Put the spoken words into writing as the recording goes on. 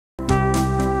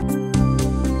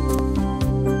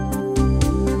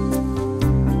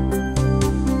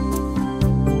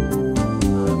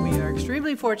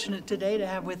fortunate today to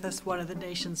have with us one of the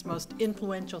nation's most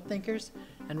influential thinkers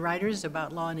and writers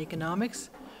about law and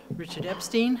economics, Richard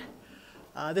Epstein.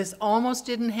 This almost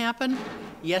didn't happen.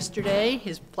 Yesterday,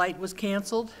 his flight was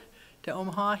canceled to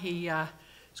Omaha. He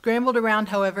scrambled around,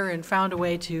 however, and found a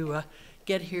way to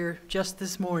get here just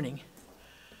this morning.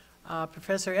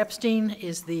 Professor Epstein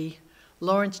is the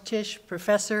Lawrence Tisch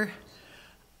Professor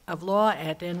of Law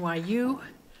at NYU,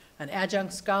 an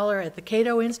adjunct scholar at the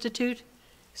Cato Institute,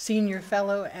 senior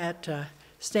fellow at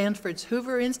Stanford's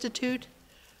Hoover Institute,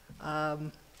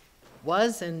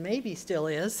 was and maybe still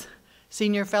is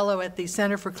senior fellow at the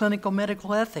Center for Clinical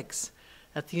Medical Ethics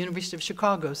at the University of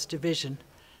Chicago's Division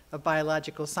of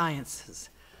Biological Sciences.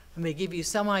 I may give you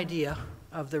some idea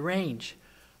of the range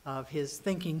of his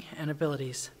thinking and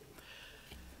abilities.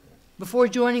 Before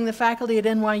joining the faculty at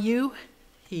NYU,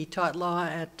 he taught law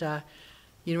at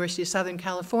University of Southern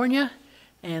California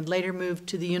and later moved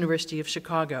to the University of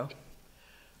Chicago.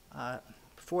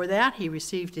 Before that, he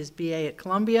received his BA at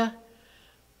Columbia,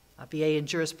 a BA in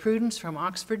jurisprudence from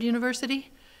Oxford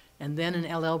University, and then an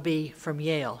LLB from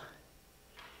Yale.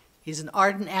 He's an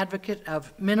ardent advocate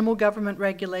of minimal government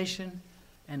regulation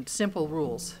and simple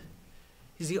rules.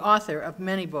 He's the author of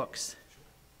many books.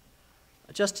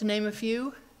 Just to name a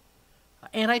few: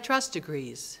 Antitrust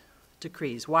Decrees,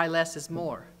 Why Less is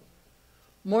More;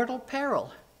 Mortal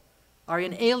Peril, Our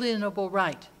Inalienable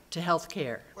Right to Health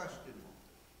Care.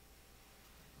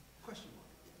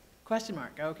 Question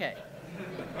mark, okay.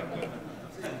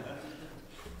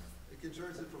 It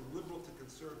converts it from liberal to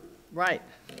conservative. Right.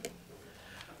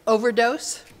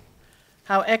 Overdose,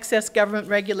 How Excess Government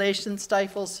Regulation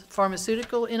Stifles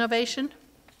Pharmaceutical Innovation.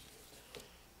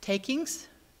 Takings,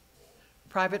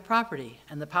 Private Property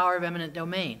and the Power of Eminent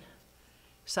Domain,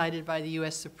 cited by the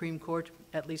U.S. Supreme Court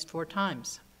at least 4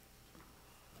 times.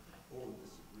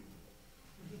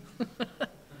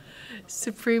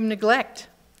 Supreme Neglect,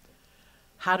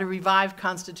 How to Revive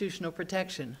Constitutional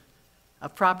Protection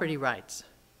of Property Rights.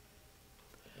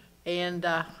 And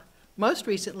most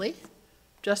recently,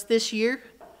 just this year,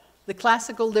 the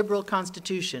Classical Liberal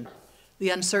Constitution,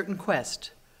 The Uncertain Quest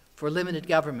for Limited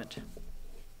Government.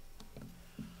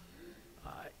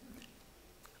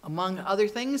 Among other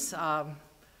things,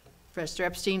 Professor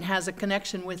Epstein has a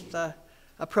connection with a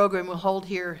program we'll hold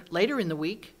here later in the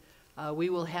week. We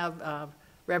will have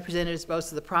representatives both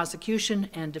of the prosecution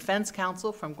and defense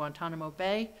counsel from Guantanamo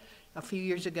Bay. A few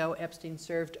years ago, Epstein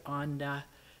served on the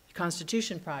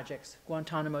Constitution Project's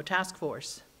Guantanamo Task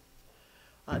Force.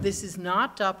 This is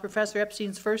not Professor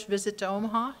Epstein's first visit to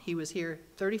Omaha. He was here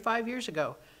 35 years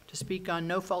ago to speak on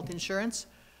no-fault insurance.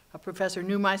 Professor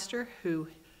Neumeister, who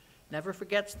never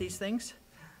forgets these things,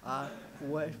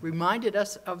 reminded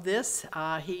us of this.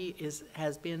 He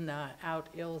has been out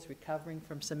ill, is recovering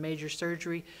from some major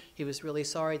surgery. He was really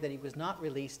sorry that he was not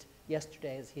released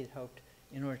yesterday as he had hoped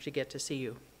in order to get to see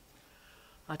you.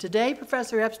 Today,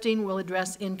 Professor Epstein will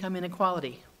address income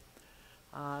inequality.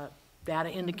 Data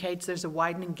indicates there's a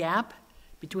widening gap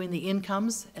between the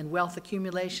incomes and wealth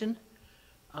accumulation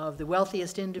of the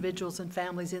wealthiest individuals and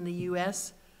families in the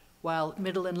U.S., while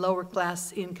middle and lower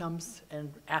class incomes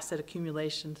and asset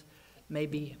accumulations may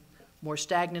be more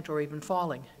stagnant or even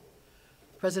falling.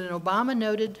 President Obama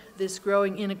noted this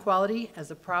growing inequality as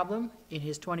a problem in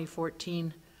his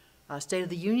 2014 State of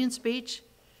the Union speech.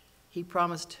 He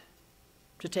promised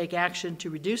to take action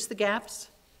to reduce the gaps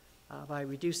by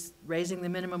raising the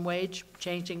minimum wage,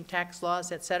 changing tax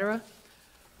laws, etc.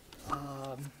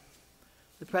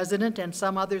 The president and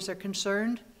some others are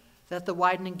concerned that the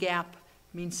widening gap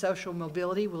means social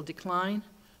mobility will decline,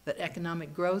 that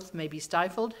economic growth may be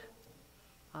stifled.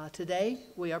 Today,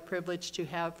 we are privileged to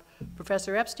have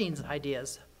Professor Epstein's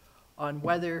ideas on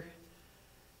whether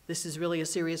this is really a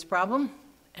serious problem,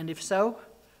 and if so,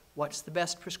 what's the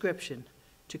best prescription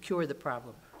to cure the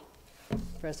problem.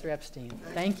 Professor Epstein,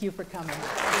 thank you for coming.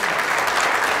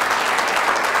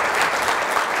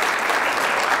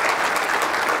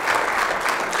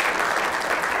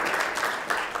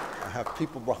 Have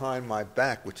people behind my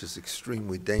back, which is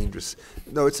extremely dangerous.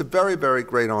 No, it's a very, very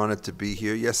great honor to be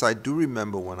here. Yes, I do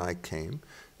remember when I came,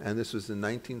 and this was in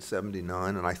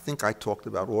 1979, and I think I talked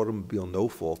about automobile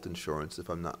no-fault insurance, if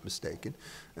I'm not mistaken,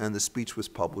 and the speech was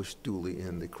published duly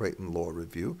in the Creighton Law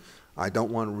Review. I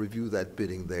don't want to review that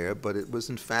bidding there, but it was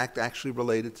in fact actually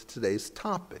related to today's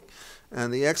topic.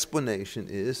 And the explanation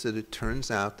is that it turns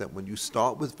out that when you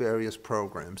start with various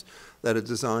programs that are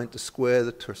designed to square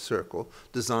the circle,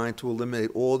 designed to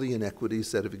eliminate all the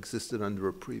inequities that have existed under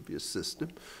a previous system,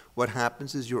 what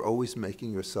happens is you're always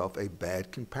making yourself a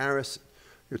bad comparison.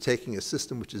 You're taking a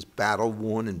system which is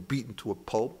battle-worn and beaten to a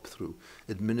pulp through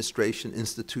administration,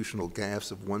 institutional gaffes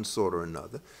of one sort or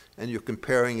another, and you're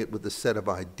comparing it with a set of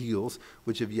ideals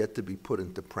which have yet to be put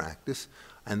into practice.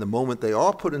 And the moment they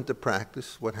are put into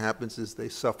practice, what happens is they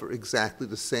suffer exactly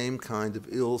the same kind of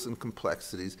ills and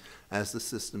complexities as the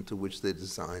system to which they're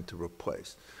designed to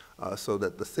replace. So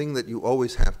that the thing that you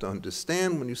always have to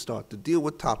understand when you start to deal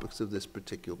with topics of this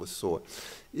particular sort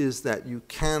is that you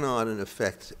cannot, in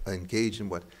effect, engage in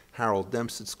what Harold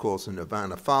Dempsey calls a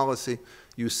nirvana fallacy.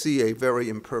 You see a very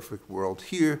imperfect world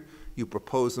here, you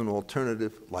propose an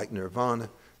alternative like nirvana,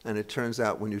 and it turns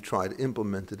out when you try to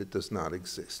implement it, it does not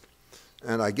exist.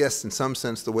 And I guess in some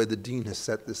sense, the way the dean has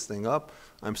set this thing up,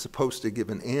 I'm supposed to give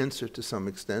an answer to some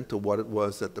extent to what it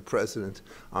was that the president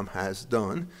has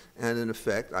done. And in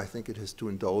effect, I think it has to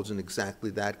indulge in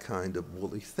exactly that kind of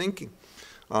woolly thinking.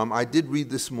 I did read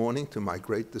this morning, to my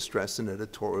great distress, an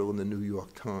editorial in the New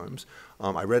York Times.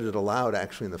 I read it aloud,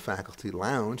 actually, in the faculty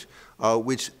lounge,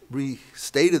 which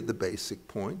restated the basic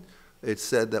point. It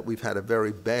said that we've had a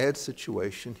very bad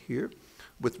situation here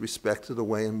with respect to the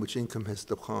way in which income has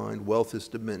declined, wealth has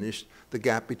diminished, the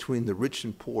gap between the rich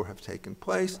and poor have taken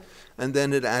place, and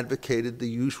then it advocated the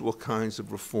usual kinds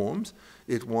of reforms.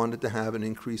 It wanted to have an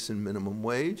increase in minimum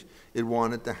wage, it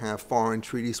wanted to have foreign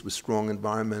treaties with strong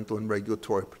environmental and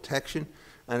regulatory protection,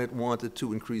 and it wanted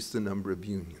to increase the number of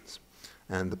unions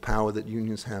and the power that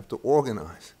unions have to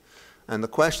organize. And the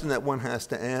question that one has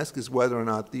to ask is whether or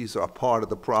not these are part of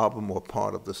the problem or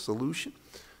part of the solution.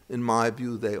 In my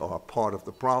view, they are part of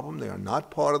the problem. They are not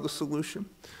part of the solution.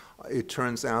 It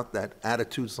turns out that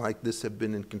attitudes like this have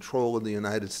been in control in the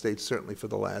United States certainly for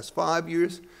the last 5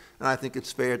 years. And I think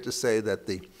it's fair to say that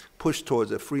the push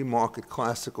towards a free market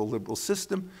classical liberal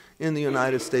system in the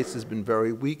United States has been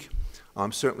very weak,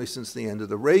 certainly since the end of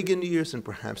the Reagan years and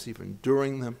perhaps even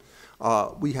during them.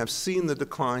 We have seen the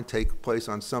decline take place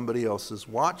on somebody else's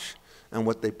watch, and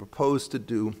what they propose to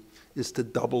do is to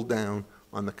double down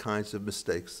on the kinds of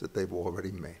mistakes that they've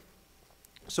already made.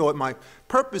 So my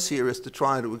purpose here is to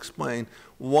try to explain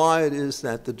why it is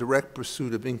that the direct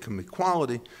pursuit of income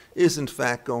equality is in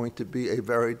fact going to be a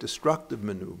very destructive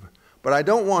maneuver. But I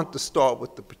don't want to start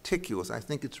with the particulars. I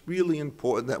think it's really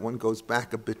important that one goes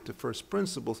back a bit to first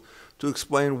principles to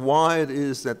explain why it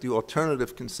is that the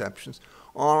alternative conceptions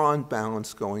are on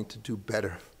balance going to do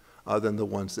better than the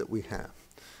ones that we have.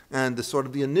 And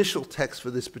the initial text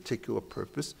for this particular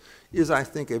purpose is, I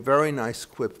think, a very nice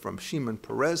quip from Shimon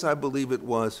Peres, I believe it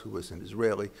was, who was an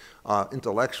Israeli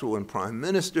intellectual and prime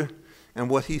minister. And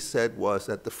what he said was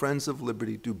that the friends of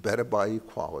liberty do better by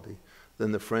equality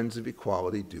than the friends of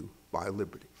equality do by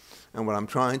liberty. And what I'm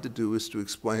trying to do is to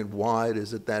explain why it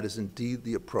is that that is indeed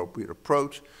the appropriate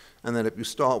approach, and that if you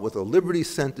start with a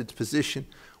liberty-centered position,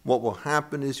 what will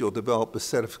happen is you'll develop a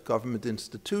set of government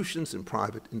institutions and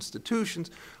private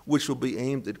institutions which will be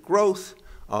aimed at growth.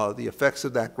 The effects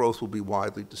of that growth will be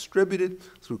widely distributed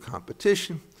through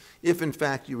competition. If, in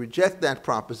fact, you reject that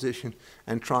proposition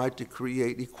and try to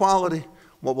create equality,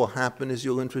 what will happen is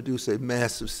you'll introduce a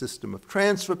massive system of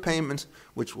transfer payments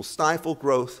which will stifle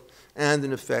growth, and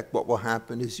in effect what will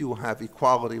happen is you will have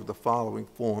equality of the following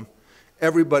form.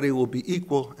 Everybody will be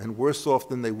equal and worse off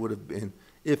than they would have been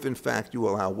if, in fact, you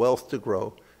allow wealth to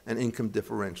grow and income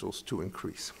differentials to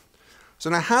increase. So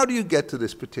now how do you get to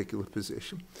this particular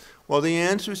position? Well, the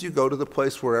answer is you go to the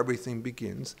place where everything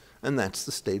begins, and that's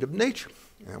the state of nature.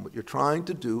 And what you're trying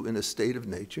to do in a state of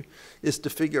nature is to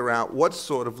figure out what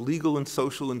sort of legal and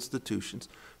social institutions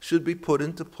should be put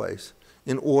into place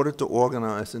in order to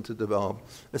organize and to develop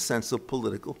a sense of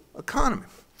political economy.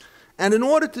 And in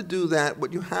order to do that,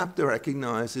 what you have to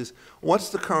recognize is what's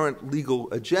the current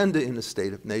legal agenda in a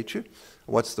state of nature,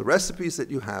 what's the recipes that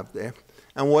you have there,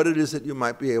 and what it is that you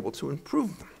might be able to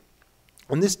improve them.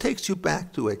 And this takes you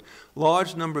back to a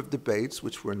large number of debates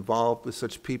which were involved with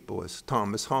such people as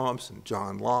Thomas Hobbes and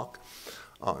John Locke,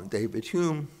 David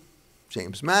Hume,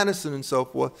 James Madison, and so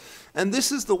forth. And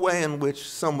this is the way in which,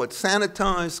 somewhat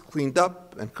sanitized, cleaned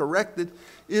up, and corrected,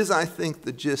 is, I think,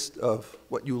 the gist of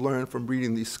what you learn from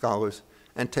reading these scholars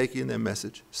and taking their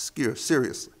message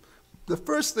seriously. The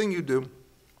first thing you do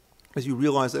is you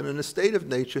realize that in a state of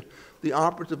nature, the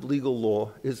operative legal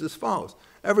law is as follows.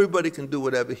 Everybody can do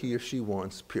whatever he or she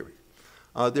wants, period.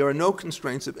 There are no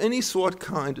constraints of any sort,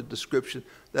 kind, or description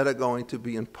that are going to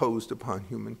be imposed upon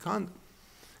human conduct.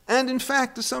 And in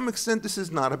fact, to some extent, this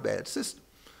is not a bad system.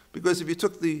 Because if you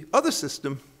took the other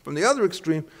system from the other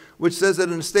extreme, which says that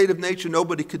in a state of nature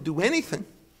nobody could do anything,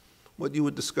 what you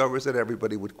would discover is that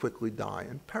everybody would quickly die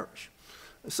and perish.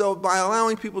 So by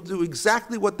allowing people to do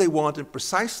exactly what they want and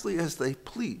precisely as they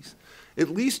please, at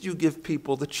least you give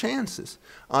people the chances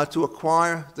to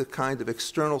acquire the kind of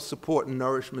external support and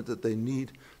nourishment that they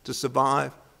need to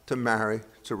survive, to marry,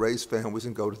 to raise families,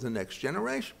 and go to the next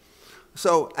generation.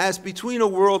 So as between a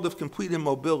world of complete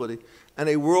immobility and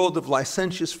a world of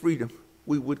licentious freedom,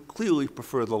 we would clearly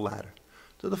prefer the latter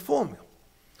to the former.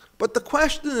 But the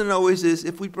question then always is,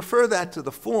 if we prefer that to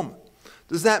the former,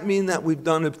 does that mean that we've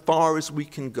done as far as we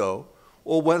can go,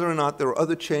 or whether or not there are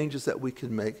other changes that we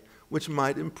can make which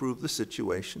might improve the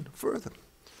situation further?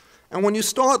 And when you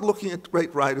start looking at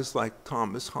great writers like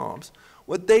Thomas Hobbes,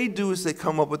 what they do is they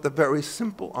come up with a very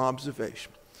simple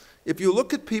observation. If you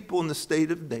look at people in the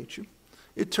state of nature,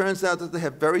 it turns out that they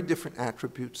have very different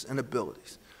attributes and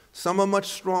abilities. Some are much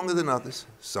stronger than others,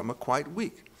 some are quite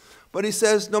weak. But he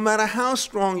says, no matter how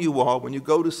strong you are, when you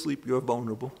go to sleep, you're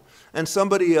vulnerable, and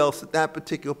somebody else at that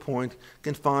particular point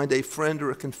can find a friend or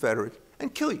a confederate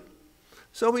and kill you.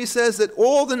 So he says that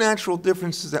all the natural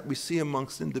differences that we see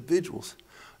amongst individuals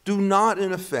do not,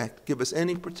 in effect, give us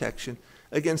any protection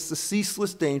against the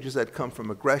ceaseless dangers that come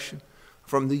from aggression,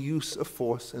 from the use of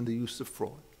force and the use of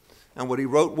fraud. And what he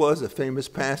wrote was a famous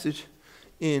passage: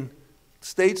 in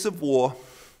states of war,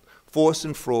 force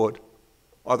and fraud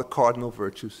are the cardinal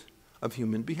virtues of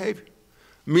human behavior.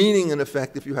 Meaning, in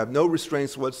effect, if you have no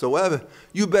restraints whatsoever,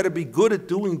 you better be good at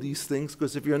doing these things,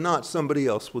 because if you're not, somebody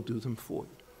else will do them for you.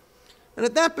 And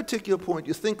at that particular point,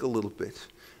 you think a little bit,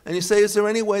 and you say, is there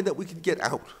any way that we could get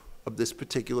out of this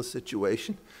particular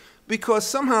situation? Because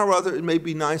somehow or other, it may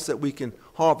be nice that we can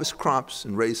harvest crops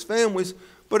and raise families,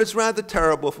 but it's rather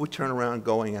terrible if we turn around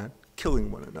going out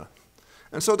killing one another.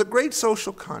 And so the great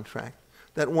social contract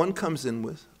that one comes in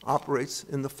with operates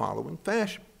in the following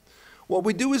fashion. What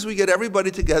we do is we get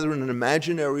everybody together in an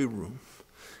imaginary room,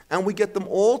 and we get them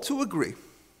all to agree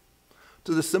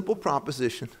to the simple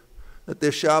proposition that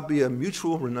there shall be a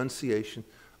mutual renunciation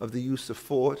of the use of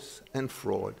force and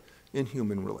fraud in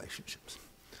human relationships.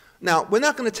 Now, we're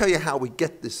not going to tell you how we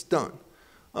get this done,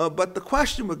 but the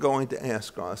question we're going to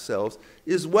ask ourselves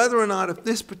is whether or not, if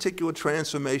this particular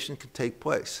transformation can take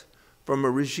place from a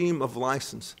regime of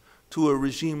license to a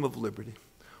regime of liberty,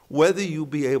 whether you'll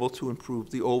be able to improve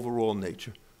the overall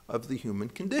nature of the human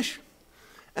condition.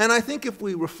 And I think if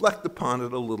we reflect upon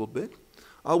it a little bit,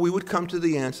 we would come to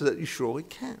the answer that you surely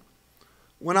can.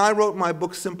 When I wrote my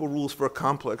book, Simple Rules for a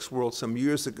Complex World, some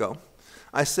years ago,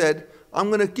 I said, I'm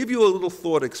going to give you a little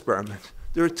thought experiment.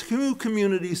 There are two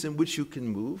communities in which you can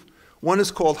move. One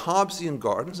is called Hobbesian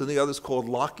gardens, and the other is called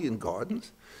Lockean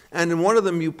gardens. And in one of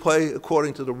them, you play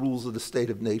according to the rules of the state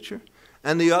of nature,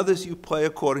 and the others you play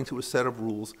according to a set of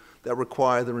rules that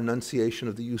require the renunciation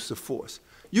of the use of force.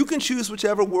 You can choose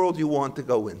whichever world you want to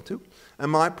go into,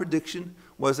 and my prediction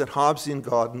was that Hobbesian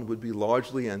garden would be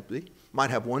largely empty, might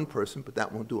have one person, but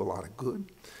that won't do a lot of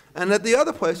good, and that the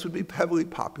other place would be heavily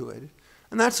populated.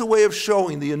 And that's a way of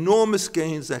showing the enormous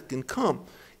gains that can come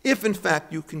if, in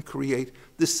fact, you can create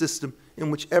this system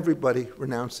in which everybody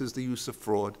renounces the use of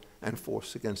fraud and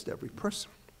force against every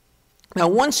person. Now,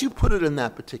 once you put it in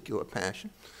that particular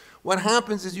fashion, what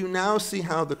happens is you now see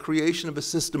how the creation of a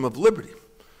system of liberty,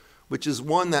 which is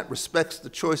one that respects the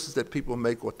choices that people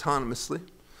make autonomously,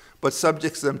 but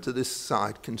subjects them to this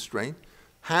side constraint,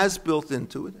 has built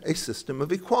into it a system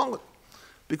of equality.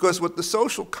 Because what the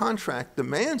social contract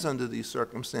demands under these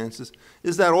circumstances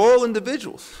is that all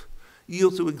individuals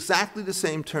yield to exactly the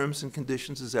same terms and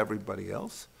conditions as everybody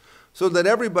else, so that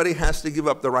everybody has to give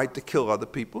up the right to kill other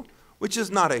people, which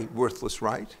is not a worthless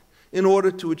right, in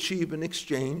order to achieve in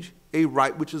exchange a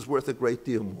right which is worth a great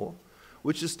deal more,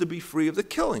 which is to be free of the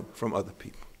killing from other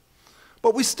people.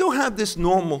 But we still have this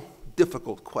normal,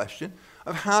 difficult question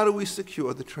of how do we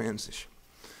secure the transition?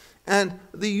 And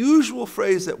the usual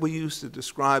phrase that we use to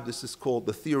describe this is called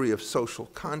the theory of social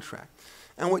contract.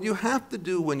 And what you have to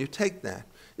do when you take that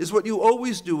is what you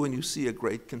always do when you see a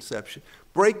great conception.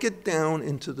 Break it down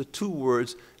into the two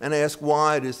words and ask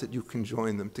why it is that you can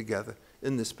join them together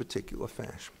in this particular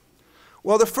fashion.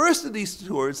 Well, the first of these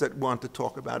two words that we want to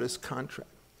talk about is contract.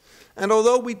 And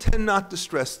although we tend not to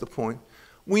stress the point,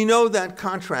 we know that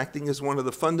contracting is one of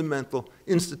the fundamental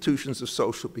institutions of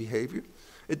social behavior.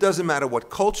 It doesn't matter what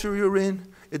culture you're in.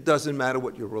 It doesn't matter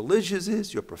what your religion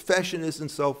is, your profession is,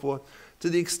 and so forth. To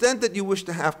the extent that you wish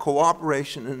to have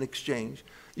cooperation and exchange,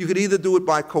 you could either do it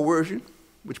by coercion,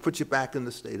 which puts you back in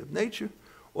the state of nature,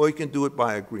 or you can do it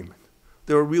by agreement.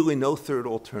 There are really no third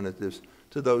alternatives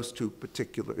to those two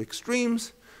particular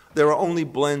extremes. There are only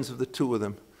blends of the two of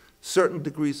them, certain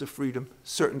degrees of freedom,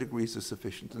 certain degrees of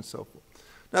sufficiency, and so forth.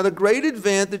 Now, the great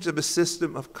advantage of a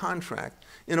system of contract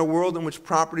in a world in which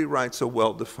property rights are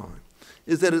well defined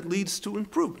is that it leads to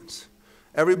improvements.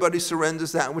 Everybody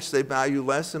surrenders that which they value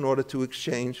less in order to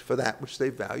exchange for that which they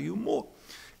value more.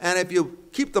 And if you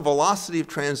keep the velocity of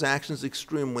transactions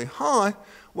extremely high,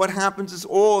 what happens is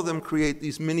all of them create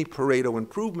these mini Pareto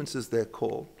improvements, as they're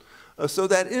called, so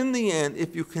that in the end,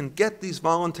 if you can get these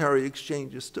voluntary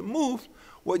exchanges to move,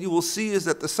 what you will see is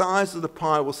that the size of the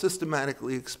pie will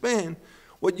systematically expand.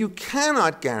 What you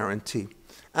cannot guarantee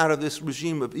out of this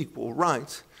regime of equal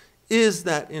rights is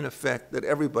that, in effect, that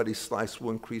everybody's slice will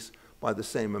increase by the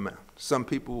same amount. Some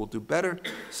people will do better,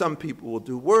 some people will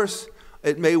do worse.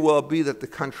 It may well be that the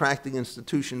contracting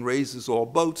institution raises all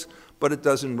boats, but it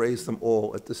doesn't raise them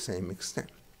all at the same extent.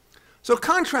 So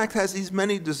contract has these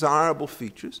many desirable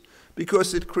features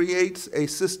because it creates a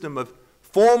system of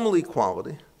formal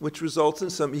equality, which results in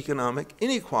some economic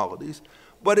inequalities,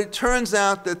 but it turns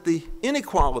out that the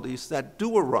inequalities that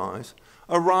do arise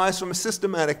from a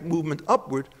systematic movement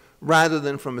upward rather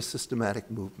than from a systematic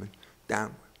movement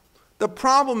downward. The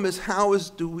problem is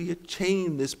do we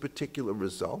attain this particular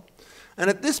result? And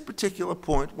at this particular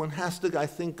point, one has to, I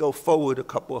think, go forward a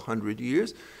couple of hundred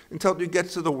years until you get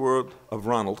to the world of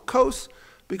Ronald Coase,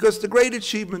 because the great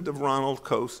achievement of Ronald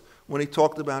Coase, when he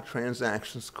talked about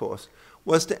transactions cost,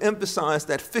 was to emphasize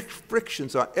that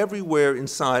frictions are everywhere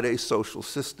inside a social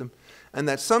system, and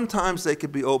that sometimes they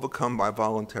can be overcome by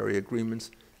voluntary agreements,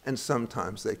 and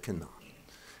sometimes they cannot.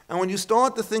 And when you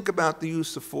start to think about the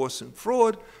use of force and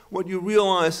fraud, what you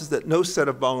realize is that no set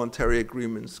of voluntary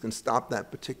agreements can stop that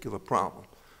particular problem.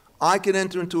 I can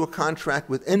enter into a contract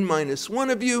with N-1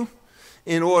 of you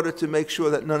in order to make sure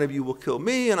that none of you will kill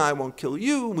me and I won't kill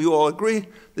you. We all agree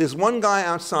there's one guy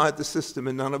outside the system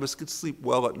and none of us could sleep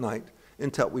well at night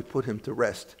until we put him to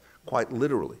rest, quite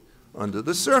literally, under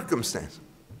the circumstance.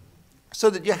 So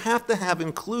that you have to have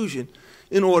inclusion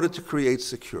in order to create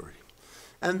security.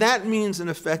 And that means, in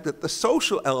effect, that the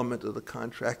social element of the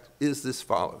contract is this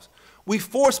follows. We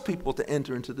force people to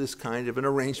enter into this kind of an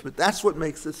arrangement. That's what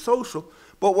makes it social.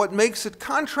 But what makes it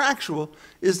contractual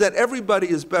is that everybody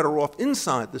is better off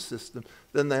inside the system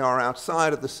than they are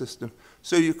outside of the system.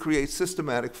 So you create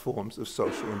systematic forms of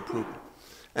social improvement.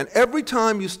 And every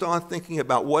time you start thinking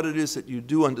about what it is that you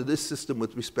do under this system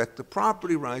with respect to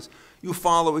property rights, you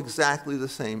follow exactly the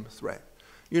same thread.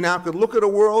 You now could look at a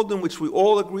world in which we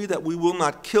all agree that we will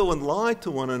not kill and lie to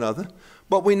one another,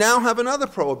 but we now have another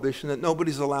prohibition that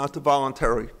nobody's allowed to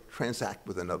voluntarily transact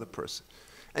with another person.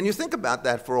 And you think about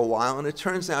that for a while, and it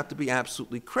turns out to be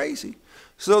absolutely crazy.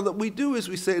 So what we do is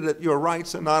we say that your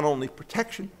rights are not only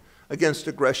protection against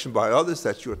aggression by others,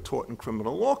 that's your tort and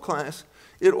criminal law class,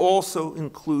 it also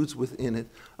includes within it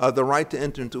the right to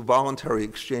enter into voluntary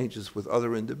exchanges with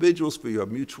other individuals for your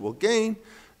mutual gain,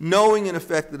 knowing in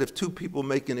effect that if two people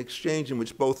make an exchange in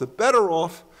which both are better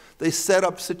off, they set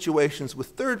up situations with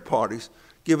third parties,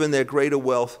 given their greater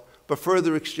wealth, for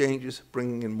further exchanges,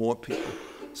 bringing in more people.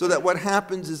 So that what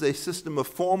happens is a system of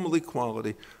formal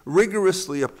equality,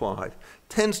 rigorously applied,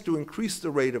 tends to increase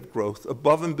the rate of growth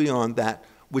above and beyond that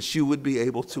which you would be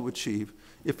able to achieve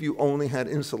if you only had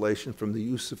insulation from the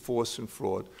use of force and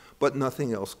fraud, but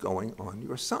nothing else going on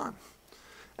your side.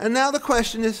 And now the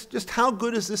question is, just how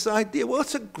good is this idea? Well,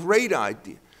 it's a great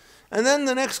idea. And then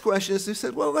the next question is, they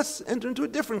said, well, let's enter into a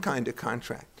different kind of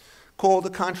contract, called the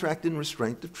contract in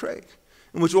restraint of trade,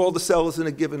 in which all the sellers in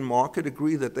a given market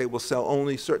agree that they will sell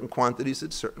only certain quantities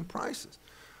at certain prices,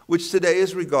 which today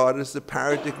is regarded as the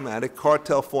paradigmatic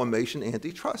cartel formation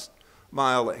antitrust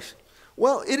violation.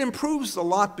 Well, it improves a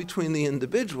lot between the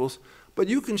individuals, but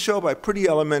you can show by pretty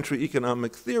elementary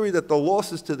economic theory that the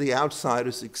losses to the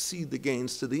outsiders exceed the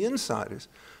gains to the insiders.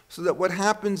 So that what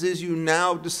happens is you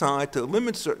now decide to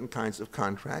limit certain kinds of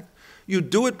contract. You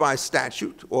do it by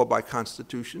statute or by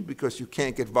constitution because you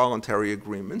can't get voluntary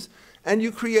agreements, and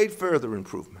you create further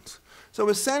improvements. So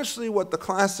essentially what the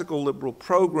classical liberal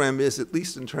program is, at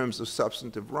least in terms of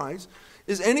substantive rights,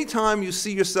 is any time you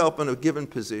see yourself in a given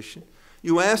position,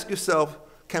 you ask yourself,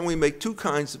 can we make two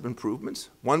kinds of improvements?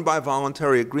 One by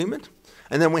voluntary agreement,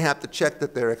 and then we have to check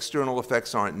that their external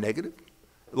effects aren't negative,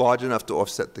 large enough to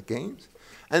offset the gains.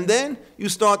 And then you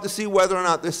start to see whether or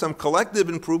not there's some collective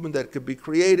improvement that could be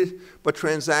created, but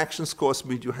transactions cost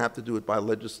means you have to do it by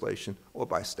legislation or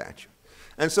by statute.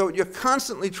 And so what you're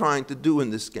constantly trying to do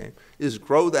in this game is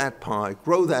grow that pie,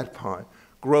 grow that pie,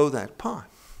 grow that pie.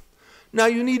 Now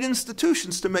you need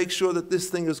institutions to make sure that this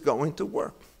thing is going to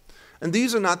work. And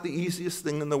these are not the easiest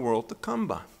thing in the world to come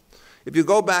by. If you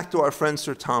go back to our friend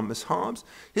Sir Thomas Hobbes,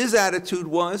 his attitude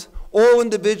was, all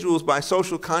individuals by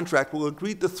social contract will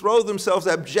agree to throw themselves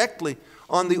abjectly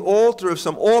on the altar of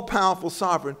some all-powerful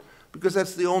sovereign because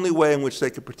that's the only way in which they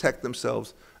can protect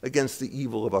themselves against the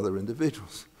evil of other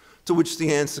individuals. To which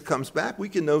the answer comes back, we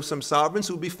can know some sovereigns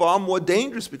who would be far more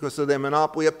dangerous because of their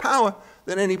monopoly of power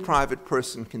than any private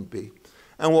person can be.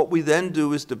 And what we then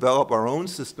do is develop our own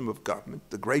system of government,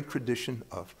 the great tradition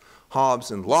of Hobbes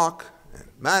and Locke and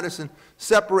Madison,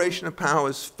 separation of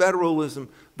powers, federalism,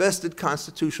 vested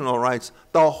constitutional rights,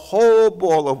 the whole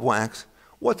ball of wax.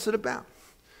 What's it about?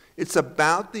 It's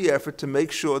about the effort to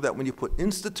make sure that when you put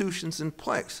institutions in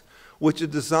place, which are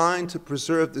designed to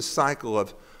preserve this cycle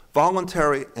of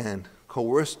voluntary and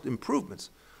coerced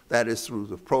improvements, that is through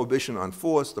the prohibition on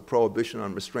force, the prohibition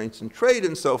on restraints in trade,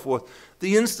 and so forth,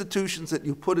 the institutions that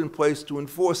you put in place to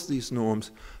enforce these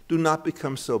norms do not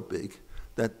become so big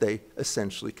that they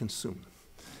essentially consume them.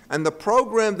 And the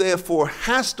program, therefore,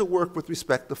 has to work with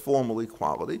respect to formal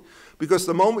equality, because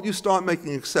the moment you start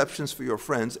making exceptions for your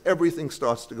friends, everything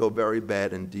starts to go very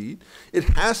bad indeed. It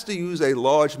has to use a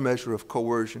large measure of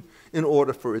coercion in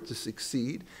order for it to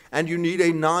succeed, and you need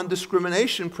a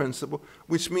non-discrimination principle,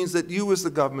 which means that you as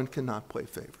the government cannot play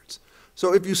favorites.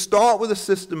 So if you start with a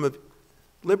system of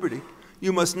liberty,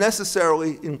 you must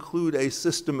necessarily include a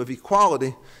system of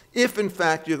equality if, in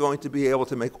fact, you're going to be able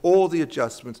to make all the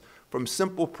adjustments from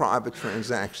simple private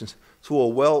transactions to a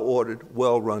well-ordered,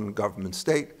 well-run government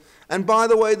state. And by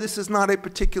the way, this is not a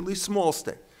particularly small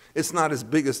state. It's not as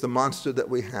big as the monster that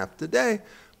we have today,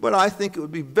 but I think it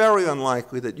would be very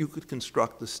unlikely that you could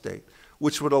construct a state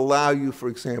which would allow you, for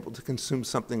example, to consume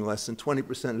something less than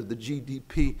 20% of the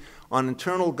GDP on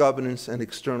internal governance and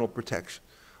external protection.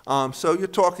 So you're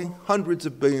talking hundreds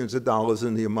of billions of dollars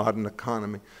in the modern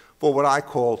economy for what I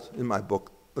called, in my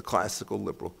book, the classical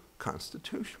liberal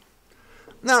constitution.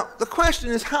 Now, the question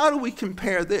is, how do we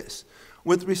compare this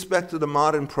with respect to the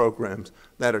modern programs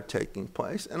that are taking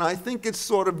place? And I think it's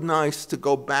sort of nice to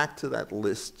go back to that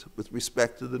list with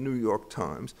respect to the New York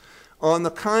Times on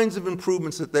the kinds of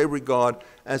improvements that they regard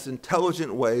as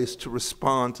intelligent ways to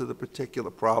respond to the particular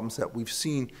problems that we've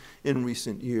seen in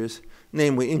recent years,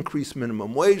 namely increased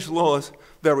minimum wage laws,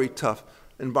 very tough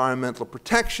environmental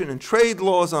protection and trade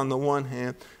laws on the one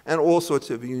hand, and all sorts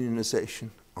of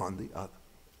unionization on the other.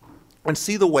 And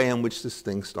see the way in which this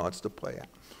thing starts to play out.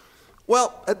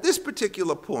 Well, at this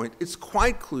particular point, it's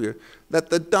quite clear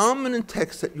that the dominant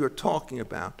text that you're talking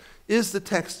about is the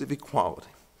text of equality.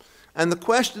 And the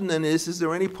question then is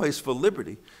there any place for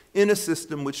liberty in a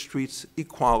system which treats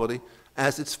equality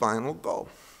as its final goal?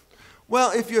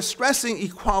 Well, if you're stressing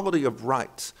equality of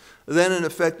rights, then in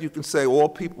effect you can say all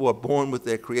people are born with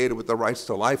their creator with the rights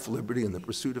to life, liberty, and the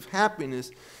pursuit of happiness.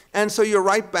 And so you're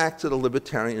right back to the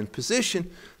libertarian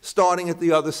position, starting at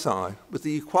the other side with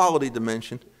the equality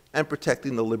dimension and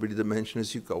protecting the liberty dimension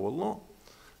as you go along.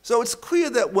 So it's clear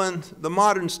that when the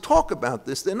moderns talk about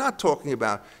this, they're not talking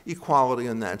about equality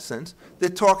in that sense. They're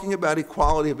talking about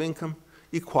equality of income,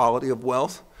 equality of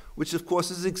wealth, which of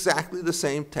course is exactly the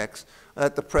same text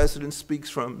that the president speaks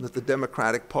from, that the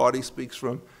Democratic Party speaks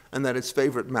from, and that its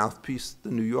favorite mouthpiece,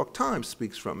 the New York Times,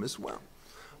 speaks from as well.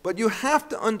 But you have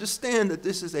to understand that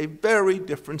this is a very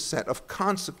different set of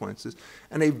consequences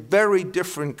and a very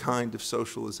different kind of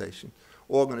socialization,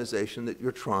 organization that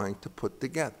you're trying to put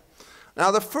together.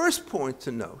 Now, the first point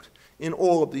to note in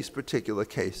all of these particular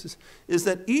cases is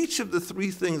that each of the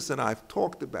three things that I've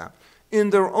talked about in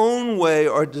their own way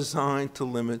are designed to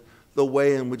limit the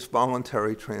way in which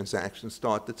voluntary transactions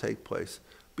start to take place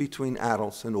between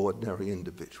adults and ordinary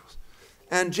individuals.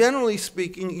 And generally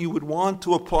speaking, you would want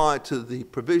to apply to the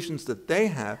provisions that they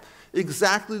have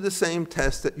exactly the same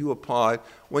test that you applied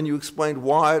when you explained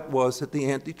why it was that the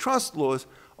antitrust laws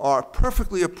are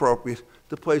perfectly appropriate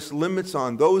to place limits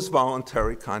on those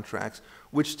voluntary contracts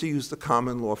which, to use the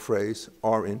common law phrase,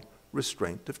 are in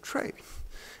restraint of trade.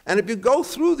 And if you go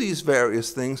through these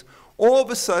various things, all of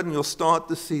a sudden you'll start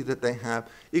to see that they have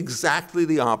exactly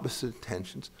the opposite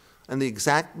intentions and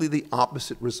exactly the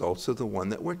opposite results of the one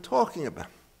that we're talking about.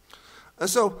 And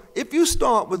so if you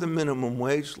start with a minimum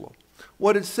wage law,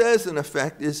 what it says in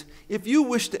effect is if you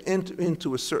wish to enter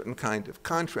into a certain kind of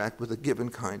contract with a given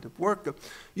kind of worker,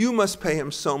 you must pay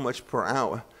him so much per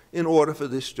hour in order for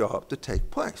this job to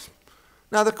take place.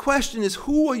 Now the question is,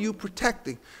 who are you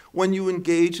protecting when you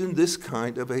engage in this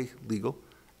kind of a legal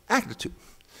attitude?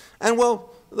 And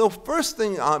well, the first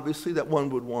thing, obviously, that one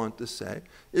would want to say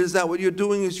is that what you're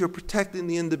doing is you're protecting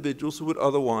the individuals who would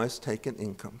otherwise take an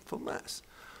income for less.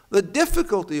 The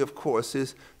difficulty, of course,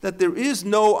 is that there is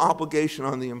no obligation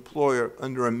on the employer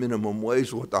under a minimum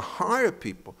wage law to hire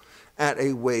people at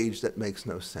a wage that makes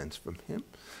no sense from him.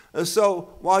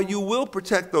 So while you will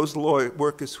protect those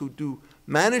workers who do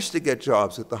manage to get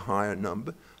jobs at the higher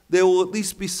number, there will at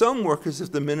least be some workers,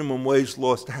 if the minimum wage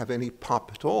law is to have any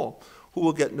pop at all, who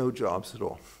will get no jobs at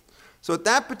all. So at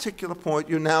that particular point,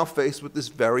 you're now faced with this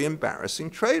very embarrassing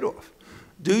trade-off.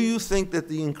 Do you think that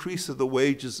the increase of the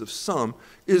wages of some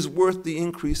is worth the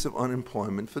increase of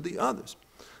unemployment for the others?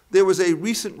 There was a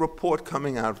recent report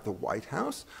coming out of the White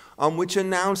House which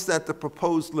announced that the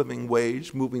proposed living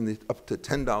wage, moving up to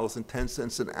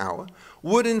 $10.10 an hour,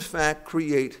 would in fact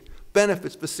create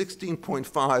benefits for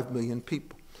 16.5 million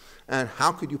people. And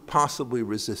how could you possibly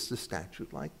resist a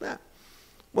statute like that?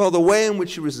 Well, the way in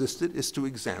which you resist it is to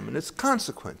examine its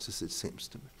consequences, it seems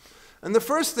to me. And the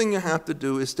first thing you have to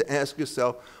do is to ask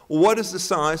yourself, what is the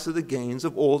size of the gains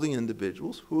of all the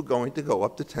individuals who are going to go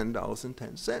up to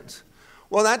 $10.10?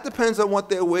 Well, that depends on what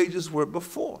their wages were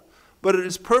before. But it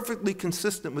is perfectly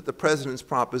consistent with the president's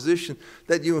proposition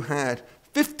that you had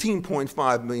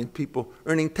 15.5 million people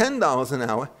earning $10 an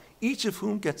hour, each of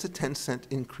whom gets a 10-cent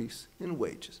increase in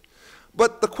wages.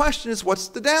 But the question is, what's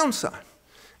the downside?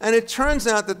 And it turns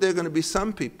out that there are going to be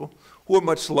some people who are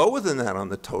much lower than that on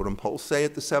the totem pole, say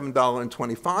at the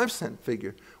 $7.25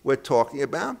 figure we're talking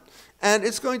about, and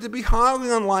it's going to be highly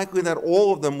unlikely that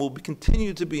all of them will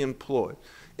continue to be employed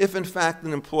if, in fact,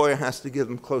 an employer has to give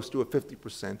them close to a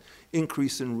 50%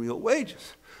 increase in real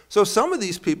wages. So some of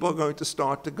these people are going to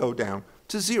start to go down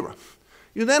to zero.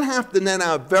 You then have to net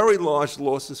out very large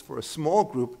losses for a small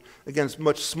group against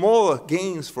much smaller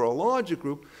gains for a larger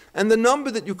group, and the number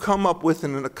that you come up with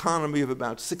in an economy of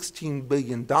about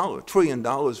 $16 trillion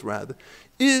rather,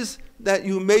 is that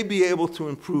you may be able to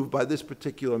improve by this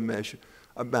particular measure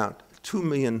about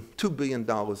 $2 billion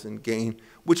in gain,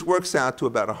 which works out to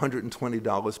about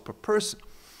 $120 per person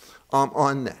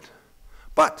on net.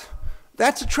 But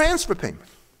that's a transfer payment.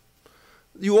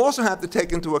 You also have to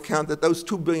take into account that those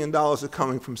 $2 billion are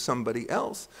coming from somebody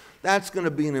else. That's going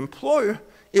to be an employer.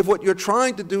 If what you're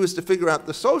trying to do is to figure out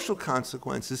the social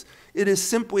consequences, it is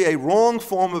simply a wrong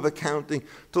form of accounting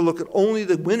to look at only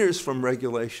the winners from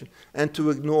regulation and to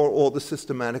ignore all the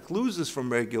systematic losers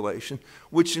from regulation,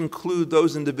 which include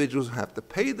those individuals who have to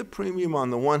pay the premium on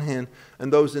the one hand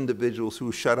and those individuals who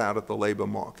are shut out of the labor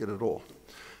market at all.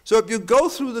 So if you go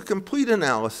through the complete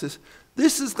analysis,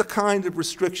 this is the kind of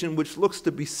restriction which looks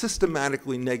to be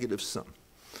systematically negative sum.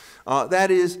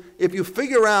 That is, if you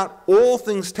figure out all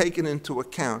things taken into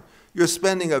account, you're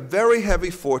spending a very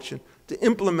heavy fortune to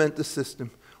implement the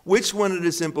system, which when it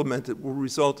is implemented will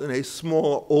result in a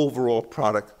smaller overall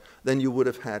product than you would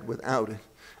have had without it.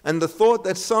 And the thought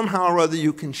that somehow or other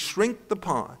you can shrink the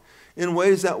pie in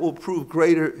ways that will prove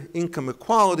greater income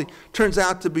equality turns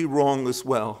out to be wrong as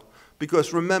well.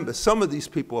 Because remember, some of these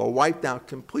people are wiped out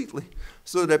completely,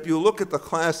 so that if you look at the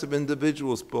class of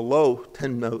individuals below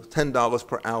 $10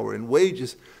 per hour in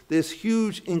wages, there's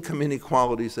huge income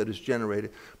inequalities that is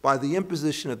generated by the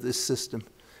imposition of this system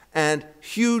and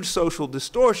huge social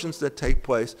distortions that take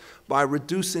place by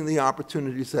reducing the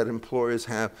opportunities that employers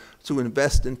have to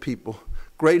invest in people.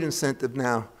 Great incentive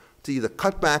now to either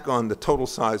cut back on the total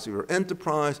size of your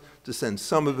enterprise, to send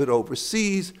some of it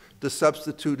overseas, to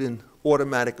substitute in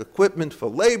automatic equipment for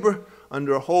labor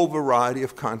under a whole variety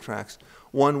of contracts,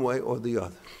 one way or the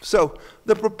other. So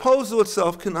the proposal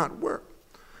itself cannot work.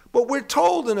 But we're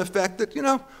told, in effect, that,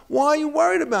 why are you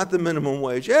worried about the minimum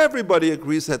wage? Everybody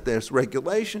agrees that there's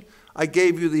regulation. I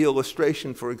gave you the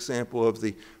illustration, for example, of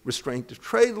the restraint of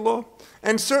trade law.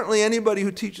 And certainly anybody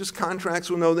who teaches contracts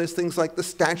will know there's things like the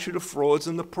statute of frauds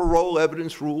and the parole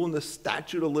evidence rule and the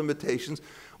statute of limitations,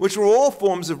 which are all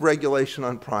forms of regulation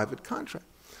on private contract.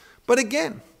 But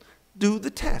again, do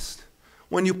the test.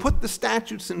 When you put the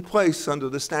statutes in place under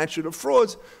the statute of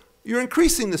frauds, you're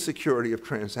increasing the security of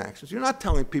transactions. You're not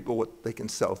telling people what they can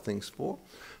sell things for.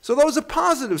 So those are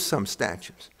positive sum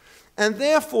statutes. And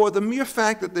therefore, the mere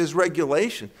fact that there's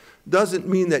regulation doesn't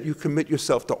mean that you commit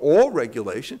yourself to all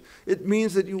regulation. It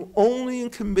means that you only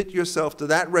commit yourself to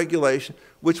that regulation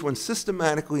which, when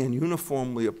systematically and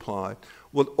uniformly applied,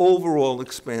 will overall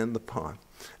expand the pie.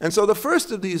 And so the first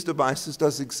of these devices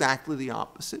does exactly the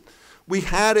opposite. We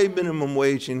had a minimum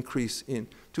wage increase in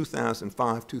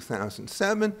 2005,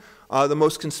 2007. The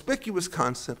most conspicuous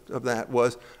concept of that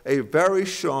was a very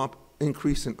sharp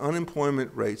increase in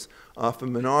unemployment rates for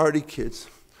minority kids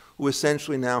who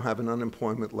essentially now have an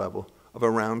unemployment level of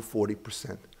around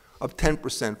 40%, of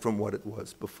 10% from what it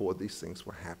was before these things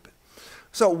were happening.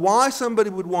 So why somebody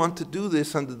would want to do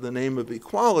this under the name of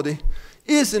equality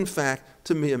is, in fact,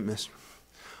 to me, a mystery.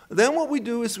 Then what we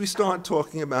do is we start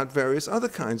talking about various other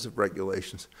kinds of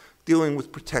regulations dealing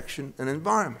with protection and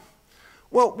environment.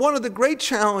 Well, one of the great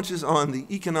challenges on the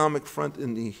economic front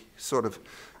in the sort of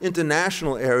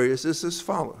international areas is as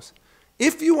follows.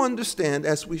 If you understand,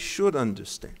 as we should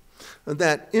understand,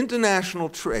 that international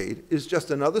trade is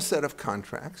just another set of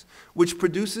contracts which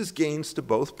produces gains to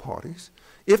both parties.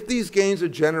 If these gains are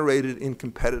generated in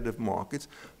competitive markets,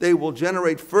 they will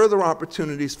generate further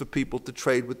opportunities for people to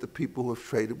trade with the people who have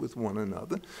traded with one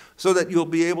another, so that you'll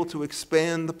be able to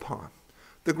expand the pond.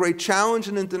 The great challenge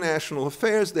in international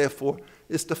affairs, therefore,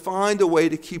 is to find a way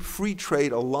to keep free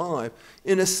trade alive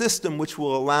in a system which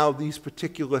will allow these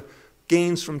particular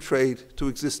gains from trade to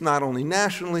exist not only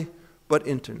nationally, but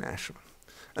internationally.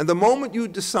 And the moment you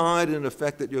decide, in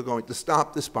effect, that you're going to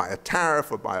stop this by a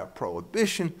tariff or by a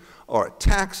prohibition or a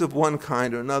tax of one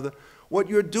kind or another, what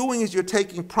you're doing is you're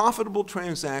taking profitable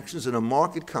transactions in a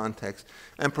market context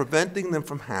and preventing them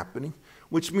from happening,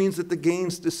 which means that the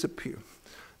gains disappear.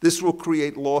 This will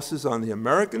create losses on the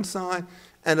American side,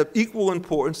 and of equal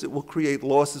importance, it will create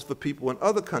losses for people in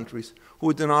other countries who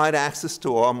are denied access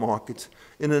to our markets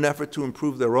in an effort to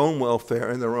improve their own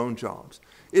welfare and their own jobs.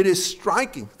 It is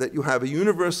striking that you have a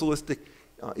universalistic,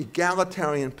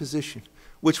 egalitarian position,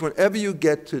 which whenever you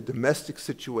get to a domestic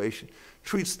situation,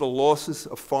 treats the losses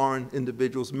of foreign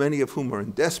individuals, many of whom are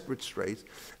in desperate straits,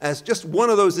 as just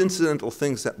one of those incidental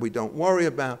things that we don't worry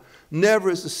about, never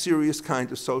as a serious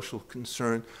kind of social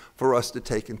concern for us to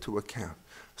take into account.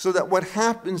 So that what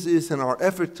happens is, in our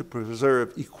effort to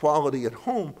preserve equality at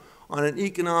home on an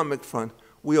economic front,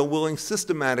 we are willing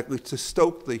systematically to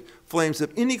stoke the flames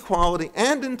of inequality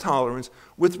and intolerance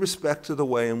with respect to the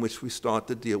way in which we start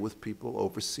to deal with people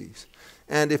overseas.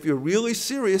 And if you're really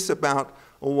serious about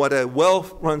what a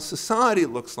well-run society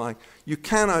looks like, you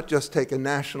cannot just take a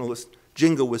nationalist,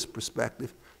 jingoist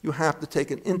perspective. You have to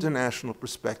take an international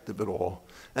perspective at all,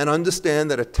 and understand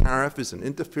that a tariff is an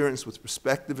interference with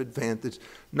prospective advantage,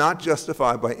 not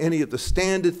justified by any of the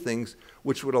standard things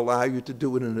which would allow you to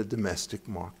do it in a domestic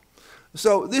market.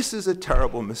 So this is a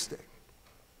terrible mistake.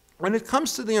 When it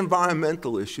comes to the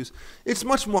environmental issues, it's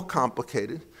much more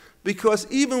complicated, because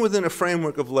even within a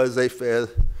framework of laissez-faire,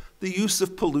 the use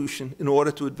of pollution in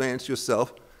order to advance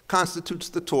yourself constitutes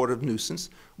the tort of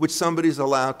nuisance, which somebody is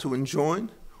allowed to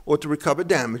enjoin or to recover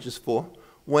damages for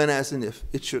when, as and if,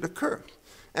 it should occur.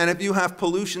 And if you have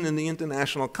pollution in the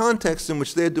international context in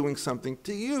which they're doing something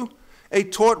to you, a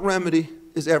tort remedy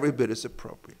is every bit as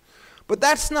appropriate. But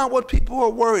that's not what people are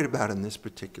worried about in this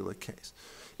particular case.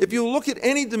 If you look at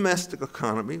any domestic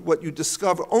economy, what you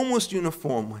discover almost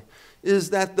uniformly is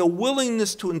that the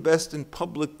willingness to invest in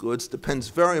public goods depends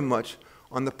very much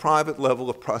on the private level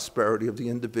of prosperity of the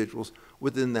individuals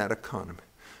within that economy.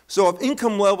 So if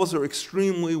income levels are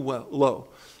extremely low,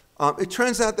 it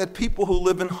turns out that people who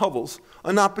live in hovels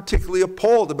are not particularly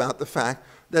appalled about the fact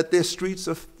that their streets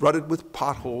are rutted with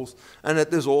potholes and that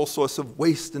there's all sorts of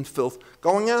waste and filth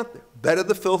going out there. Better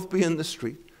the filth be in the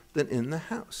street than in the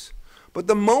house. But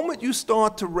the moment you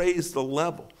start to raise the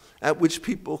level at which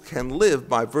people can live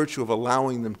by virtue of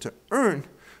allowing them to earn,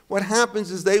 what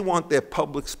happens is they want their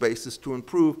public spaces to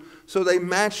improve, so they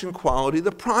match in quality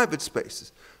the private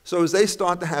spaces. So as they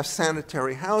start to have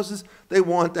sanitary houses, they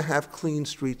want to have clean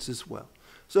streets as well.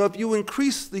 So if you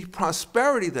increase the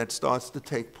prosperity that starts to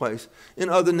take place in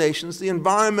other nations, the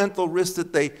environmental risks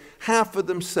that they have for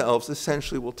themselves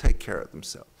essentially will take care of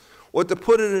themselves. Or to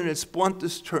put it in its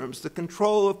bluntest terms, the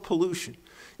control of pollution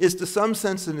is to some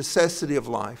sense a necessity of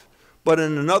life, but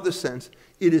in another sense,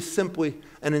 it is simply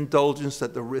an indulgence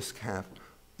that the rich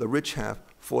have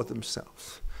for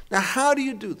themselves. Now, how do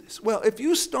you do this? Well, if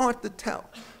you start to tell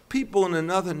people in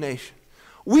another nation,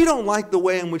 we don't like the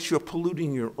way in which you're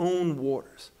polluting your own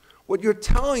waters, what you're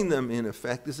telling them, in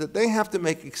effect, is that they have to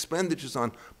make expenditures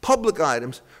on public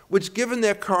items which, given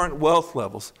their current wealth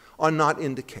levels, are not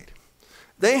indicated.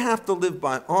 They have to live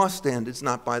by our standards,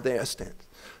 not by their standards.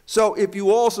 So if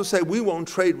you also say we won't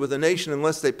trade with a nation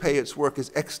unless they pay its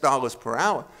workers X dollars per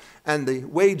hour, and the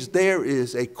wage there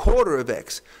is a quarter of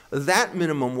X, that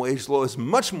minimum wage law is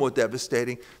much more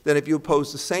devastating than if you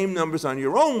impose the same numbers on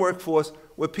your own workforce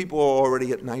where people are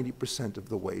already at 90% of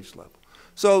the wage level.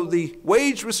 So the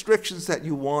wage restrictions that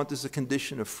you want is a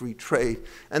condition of free trade,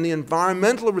 and the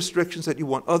environmental restrictions that you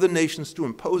want other nations to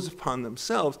impose upon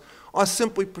themselves are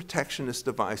simply protectionist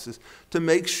devices to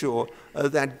make sure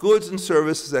that goods and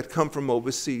services that come from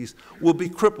overseas will be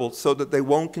crippled so that they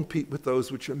won't compete with those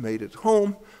which are made at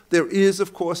home. There is,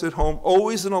 of course, at home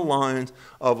always an alliance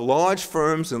of large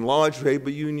firms and large labor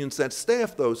unions that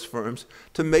staff those firms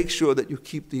to make sure that you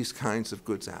keep these kinds of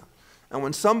goods out. And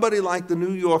when somebody like the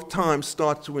New York Times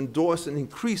starts to endorse an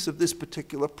increase of this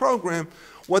particular program,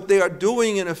 what they are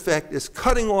doing, in effect, is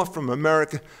cutting off from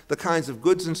America the kinds of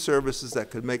goods and services that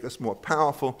could make us more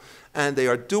powerful, and they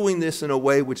are doing this in a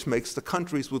way which makes the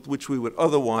countries with which we would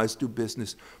otherwise do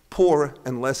business poorer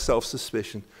and less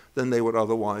self-sufficient than they would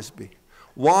otherwise be.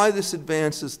 Why this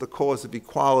advances the cause of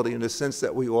equality in a sense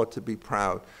that we ought to be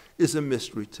proud is a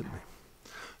mystery to me.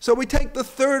 So we take the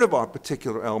third of our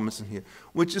particular elements in here,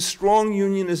 which is strong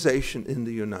unionization in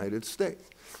the United States.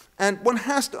 And one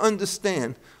has to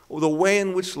understand the way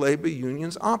in which labor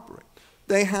unions operate.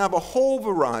 They have a whole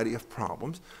variety of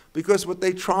problems because what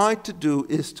they try to do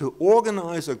is to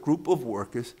organize a group of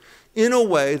workers in a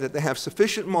way that they have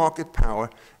sufficient market power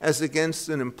as against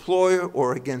an employer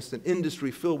or against an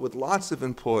industry filled with lots of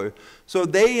employers, so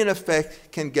they in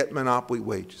effect can get monopoly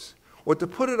wages. Or to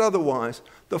put it otherwise,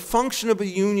 the function of a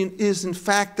union is in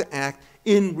fact to act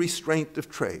in restraint of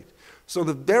trade. So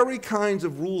the very kinds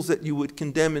of rules that you would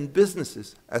condemn in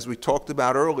businesses, as we talked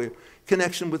about earlier,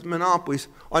 connection with monopolies,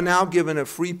 are now given a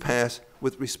free pass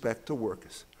with respect to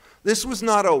workers. This was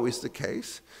not always the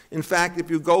case. In fact, if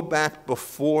you go back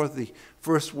before the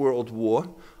First World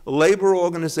War, labor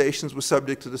organizations were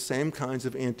subject to the same kinds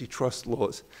of antitrust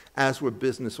laws as were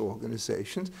business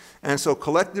organizations. And so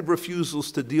collective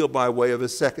refusals to deal by way of a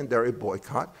secondary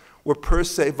boycott were per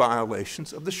se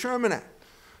violations of the Sherman Act.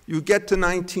 You get to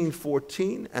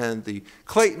 1914 and the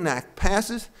Creighton Act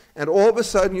passes, and all of a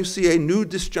sudden you see a new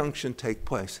disjunction take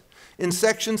place. In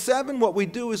Section 7, what we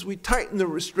do is we tighten the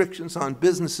restrictions on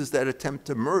businesses that attempt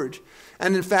to merge,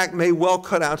 and in fact may well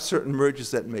cut out certain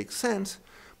mergers that make sense,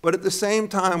 but at the same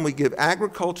time we give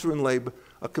agriculture and labor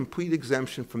a complete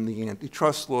exemption from the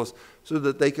antitrust laws so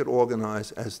that they could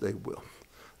organize as they will.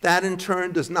 That in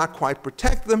turn does not quite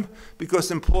protect them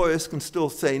because employers can still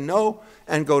say no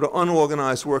and go to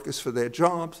unorganized workers for their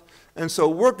jobs. And so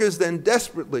workers then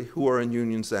desperately, who are in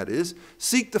unions that is,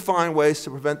 seek to find ways to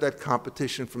prevent that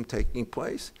competition from taking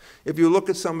place. If you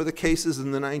look at some of the cases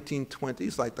in the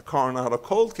 1920s, like the Coronado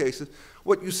coal cases,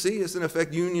 what you see is in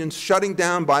effect unions shutting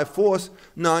down by force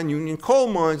non-union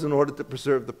coal mines in order to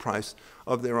preserve the price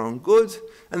of their own goods.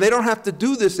 And they don't have to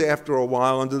do this after a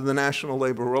while under the National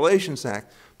Labor Relations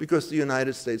Act because the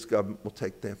United States government will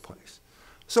take their place.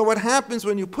 So what happens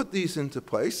when you put these into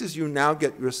place is you now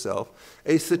get yourself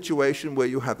a situation where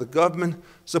you have the government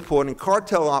supporting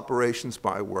cartel operations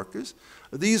by workers.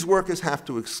 These workers have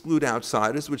to exclude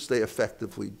outsiders, which they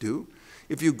effectively do.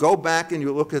 If you go back and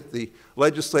you look at the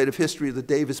legislative history of the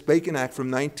Davis-Bacon Act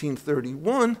from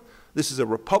 1931, this is a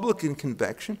Republican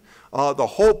convention. The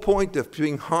whole point of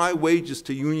paying high wages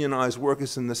to unionized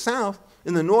workers in the South,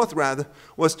 in the North rather,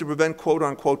 was to prevent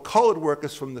quote-unquote colored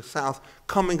workers from the South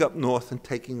coming up north and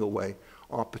taking away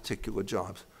our particular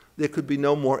jobs. There could be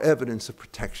no more evidence of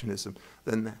protectionism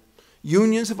than that.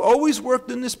 Unions have always worked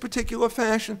in this particular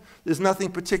fashion. There's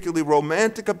nothing particularly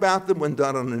romantic about them when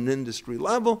done on an industry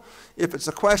level. If it's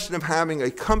a question of having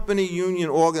a company union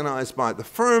organized by the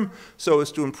firm so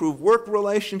as to improve work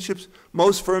relationships,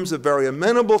 most firms are very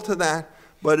amenable to that,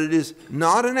 but it is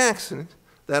not an accident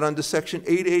that under Section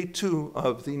 882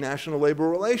 of the National Labor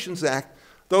Relations Act,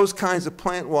 those kinds of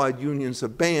plant-wide unions are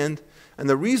banned. And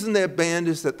the reason they're banned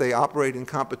is that they operate in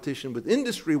competition with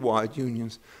industry-wide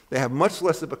unions. They have much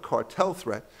less of a cartel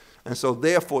threat, and so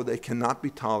therefore they cannot be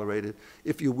tolerated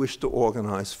if you wish to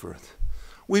organize further.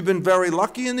 We've been very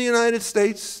lucky in the United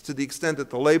States to the extent that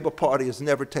the Labor Party has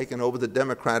never taken over the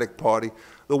Democratic Party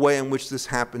the way in which this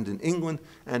happened in England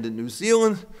and in New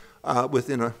Zealand.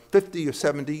 Within 50 or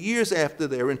 70 years after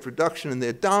their introduction and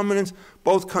their dominance,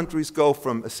 both countries go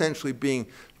from essentially being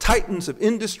titans of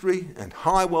industry and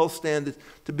high wealth standards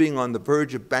to being on the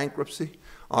verge of bankruptcy.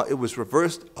 It was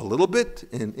reversed a little bit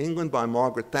in England by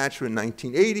Margaret Thatcher in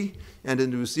 1980 and in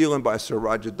New Zealand by Sir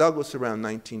Roger Douglas around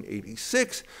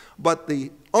 1986. But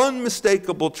the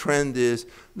unmistakable trend is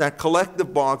that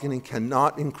collective bargaining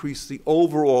cannot increase the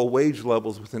overall wage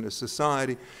levels within a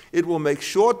society. It will make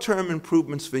short-term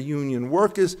improvements for union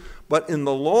workers, but in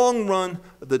the long run,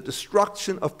 the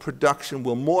destruction of production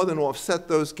will more than offset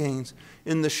those gains.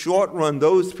 In the short run,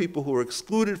 those people who are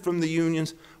excluded from the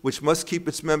unions, which must keep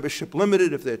its membership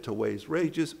limited if they're to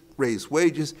raise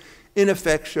wages, in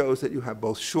effect shows that you have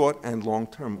both short and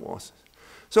long-term losses.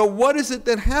 So what is it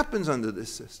that happens under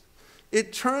this system?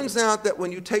 It turns out that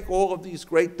when you take all of these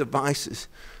great devices,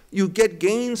 you get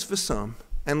gains for some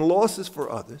and losses for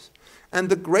others. And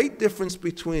the great difference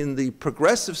between the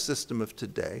progressive system of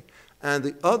today and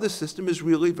the other system is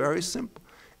really very simple.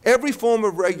 Every form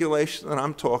of regulation that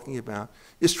I'm talking about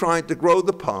is trying to grow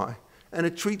the pie, and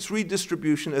it treats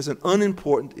redistribution as an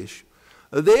unimportant issue.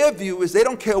 Their view is they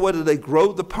don't care whether they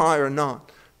grow the pie or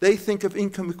not. They think of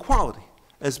income equality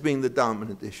as being the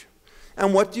dominant issue.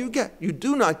 And what do you get? You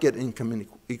do not get income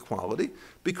inequality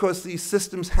because these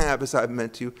systems have, as I've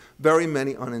mentioned to you, very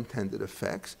many unintended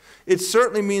effects. It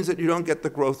certainly means that you don't get the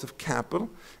growth of capital.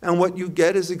 And what you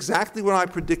get is exactly what I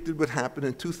predicted would happen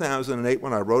in 2008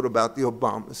 when I wrote about the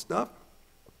Obama stuff.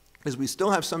 is we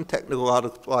still have some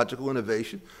technological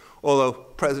innovation, although the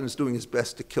president's doing his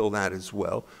best to kill that as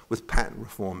well with patent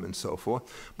reform and so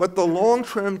forth. But the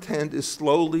long-term trend is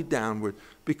slowly downward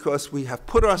because we have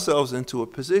put ourselves into a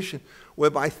position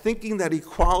whereby thinking that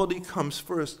equality comes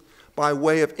first by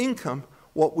way of income,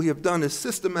 what we have done is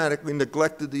systematically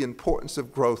neglected the importance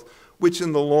of growth, which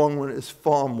in the long run is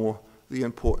far more the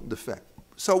important effect.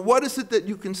 So what is it that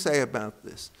you can say about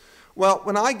this? Well,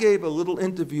 when I gave a little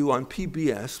interview on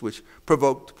PBS, which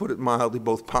provoked, to put it mildly,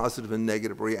 both positive and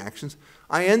negative reactions,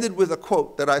 I ended with a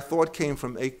quote that I thought came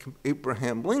from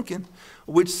Abraham Lincoln,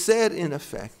 which said, in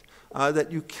effect,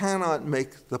 that you cannot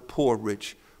make the poor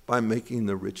rich by making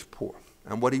the rich poor.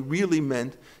 And what he really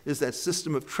meant is that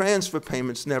system of transfer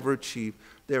payments never achieved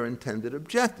their intended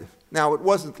objective. Now, it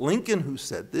wasn't Lincoln who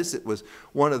said this. It was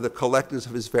one of the collectors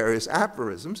of his various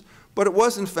aphorisms, but it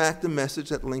was, in fact, a message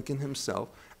that Lincoln himself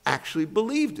actually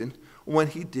believed in when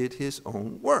he did his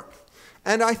own work.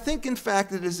 And I think, in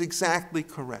fact, it is exactly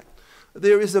correct.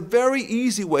 There is a very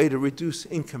easy way to reduce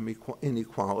income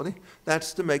inequality.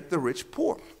 That's to make the rich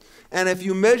poor. And if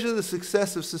you measure the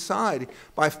success of society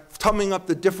by summing up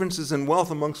the differences in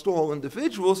wealth amongst all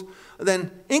individuals,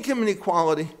 then income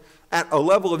inequality at a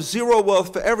level of zero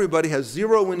wealth for everybody has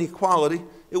zero inequality.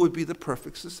 It would be the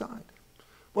perfect society.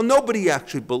 Well, nobody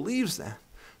actually believes that.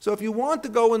 So if you want to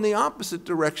go in the opposite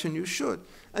direction, you should.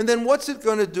 And then what's it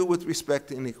going to do with respect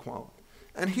to inequality?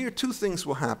 And here two things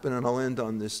will happen, and I'll end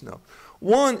on this note.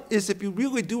 One is if you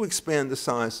really do expand the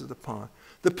size of the pie,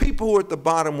 the people who are at the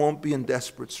bottom won't be in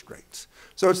desperate straits.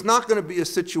 So it's not going to be a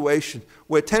situation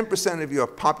where 10% of your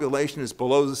population is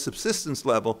below the subsistence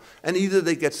level, and either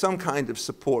they get some kind of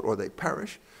support or they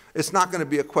perish. It's not going to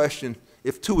be a question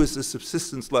if 2 is the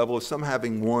subsistence level of some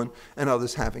having 1 and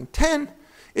others having 10.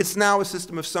 It's now a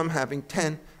system of some having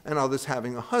 10 and others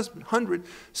having 100.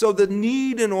 So the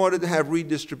need in order to have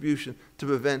redistribution to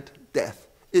prevent death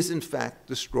is in fact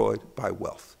destroyed by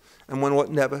wealth. And one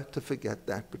ought never to forget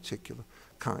that particular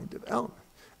kind of element.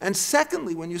 And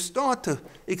secondly, when you start to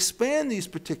expand these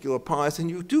particular pies and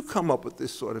you do come up with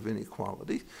this sort of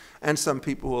inequality, and some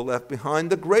people who are left behind,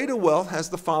 the greater wealth has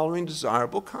the following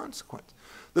desirable consequence.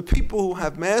 The people who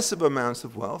have massive amounts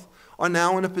of wealth are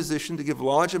now in a position to give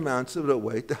large amounts of it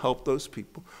away to help those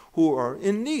people who are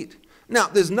in need. Now,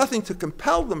 there's nothing to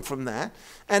compel them from that,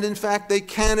 and in fact, they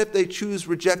can, if they choose,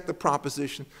 reject the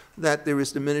proposition that there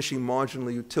is diminishing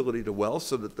marginal utility to wealth,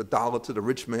 so that the dollar to the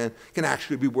rich man can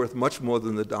actually be worth much more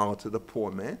than the dollar to the poor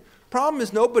man. Problem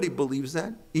is, nobody believes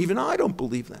that. Even I don't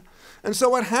believe that. And so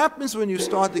what happens when you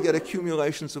start to get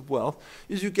accumulations of wealth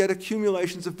is you get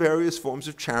accumulations of various forms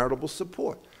of charitable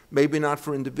support. Maybe not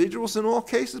for individuals in all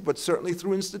cases, but certainly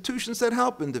through institutions that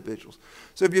help individuals.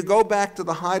 So if you go back to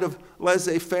the height of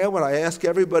laissez-faire, what I ask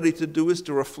everybody to do is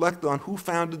to reflect on who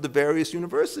founded the various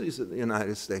universities in the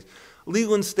United States.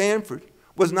 Leland Stanford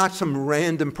was not some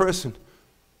random person.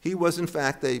 He was, in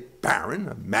fact, a baron,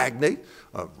 a magnate,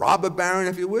 a robber baron,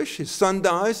 if you wish. His son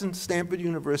dies, and Stanford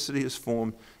University is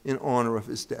formed in honor of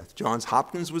his death. Johns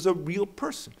Hopkins was a real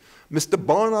person. Mr.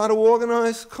 Barnard, who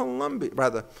organized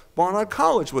Barnard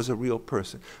College was a real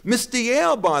person. Mr.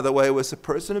 Yale, by the way, was a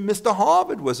person, and Mr.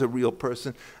 Harvard was a real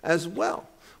person as well.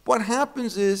 What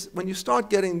happens is, when you start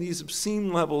getting these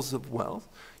obscene levels of wealth,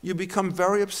 you become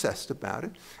very obsessed about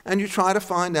it, and you try to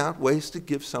find out ways to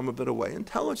give some of it away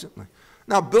intelligently.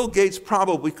 Now, Bill Gates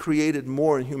probably created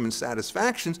more in human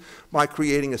satisfactions by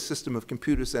creating a system of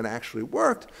computers that actually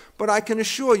worked, but I can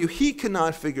assure you he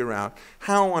cannot figure out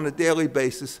how on a daily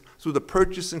basis, through the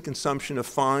purchase and consumption of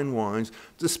fine wines,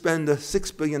 to spend the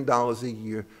 $6 billion a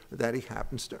year that he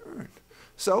happens to earn.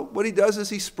 So what he does is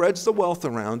he spreads the wealth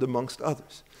around amongst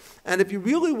others. And if you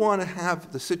really want to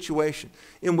have the situation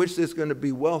in which there's going to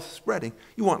be wealth spreading,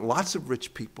 you want lots of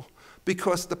rich people,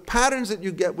 because the patterns that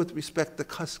you get with respect to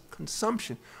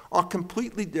consumption are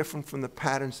completely different from the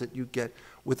patterns that you get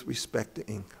with respect to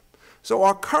income. So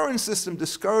our current system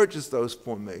discourages those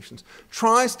formations,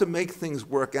 tries to make things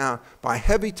work out by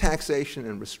heavy taxation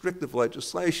and restrictive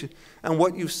legislation, and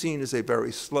what you've seen is a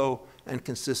very slow and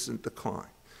consistent decline.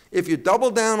 If you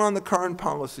double down on the current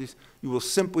policies, you will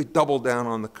simply double down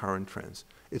on the current trends.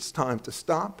 It's time to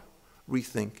stop,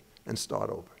 rethink, and start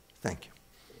over. Thank you.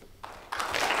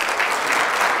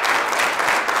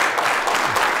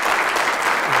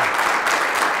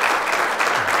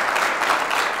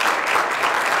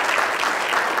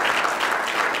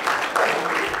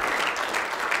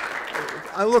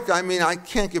 I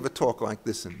can't give a talk like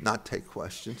this and not take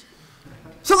questions.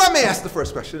 So let me ask the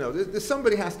first question. No,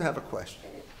 somebody has to have a question.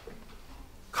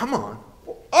 Come on.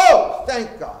 Oh,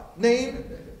 thank God. Name?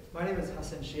 My name is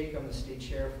Hassan Sheikh. I'm the state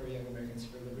chair for Young Americans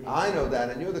for Liberty. I know that,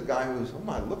 and you're the guy who's, oh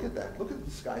my, look at that. Look at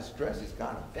this guy's dress. He's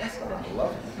got a vest on. I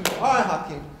love it. All right,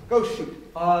 Hakeem, go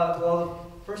shoot. Well,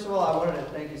 first of all, I wanted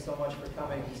to thank you so much for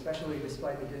coming, especially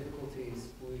despite the difficulties.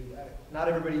 Not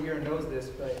everybody here knows this,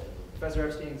 but Professor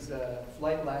Epstein's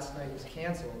flight last night was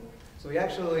canceled. So we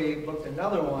actually booked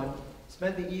another one,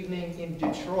 spent the evening in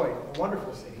Detroit, a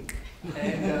wonderful city,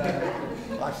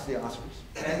 and Watch the Oscars.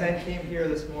 and then came here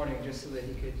this morning just so that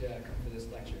he could come for this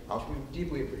lecture, which Okay. we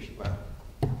deeply appreciate. Well,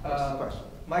 what's the question?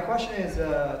 My question is,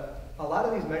 a lot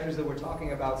of these measures that we're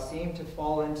talking about seem to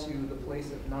fall into the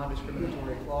place of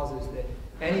non-discriminatory clauses that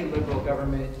any liberal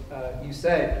government, you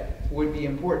said, would be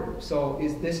important. So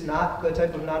is this not the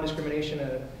type of non-discrimination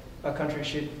a country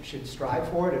should strive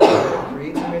for to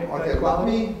create some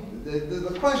inequality?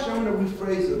 The question, I'm going to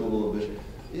rephrase it a little bit,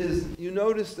 is you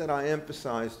notice that I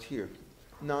emphasized here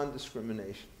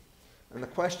non-discrimination. And the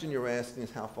question you're asking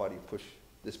is how far do you push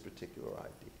this particular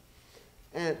idea?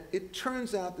 And it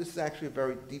turns out this is actually a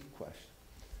very deep question.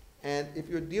 And if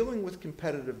you're dealing with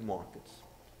competitive markets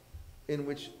in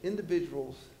which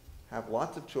individuals have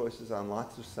lots of choices on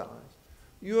lots of sides,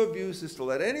 your view is to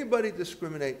let anybody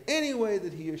discriminate any way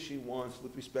that he or she wants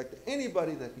with respect to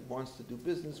anybody that he wants to do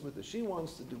business with or she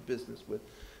wants to do business with.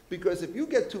 Because if you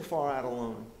get too far out of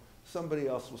line, somebody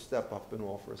else will step up and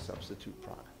offer a substitute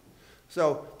product.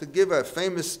 So to give a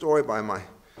famous story by my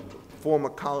former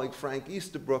colleague Frank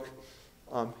Easterbrook,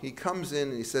 he comes in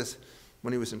and he says,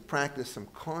 when he was in practice, some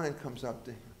client comes up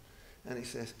to him and he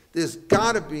says, there's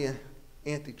got to be an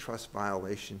antitrust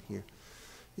violation here.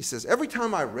 He says, every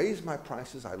time I raise my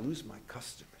prices, I lose my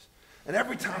customers. And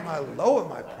every time I lower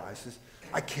my prices,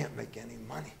 I can't make any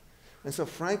money. And so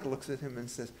Frank looks at him and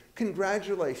says,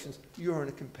 congratulations, you're in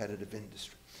a competitive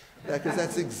industry. Because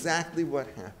that's exactly what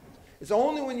happens. It's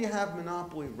only when you have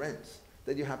monopoly rents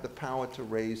that you have the power to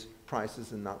raise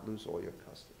prices and not lose all your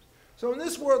customers. So in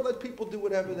this world, let people do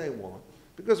whatever they want.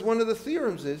 Because one of the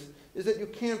theorems is that you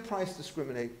can't price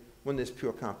discriminate when there's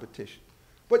pure competition.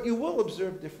 But you will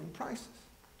observe different prices.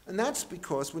 And that's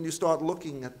because when you start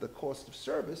looking at the cost of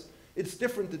service, it's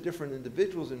different to different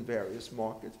individuals in various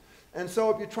markets. And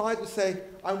so if you try to say,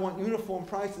 I want uniform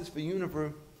prices for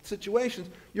uniform situations,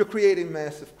 you're creating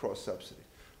massive cross-subsidy.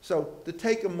 So to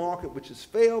take a market which has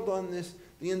failed on this,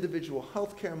 the individual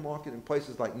healthcare market in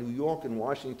places like New York and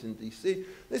Washington, D.C.,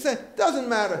 they say, it doesn't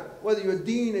matter whether you're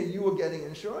Dean or you are getting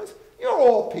insurance, you're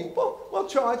all people, we'll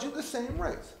charge you the same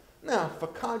rates. Now, for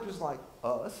cadres like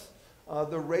us,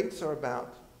 the rates are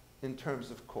about, in terms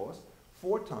of cost,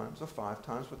 4 times or 5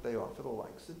 times what they offer the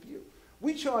likes of you.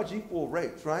 We charge equal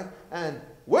rates, right? And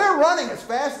we're running as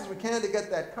fast as we can to get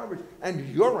that coverage, and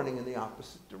you're running in the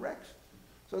opposite direction.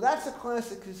 So that's a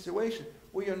classic situation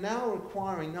where you're now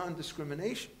requiring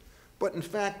non-discrimination, but in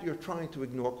fact you're trying to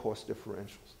ignore cost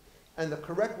differentials. And the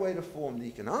correct way to form the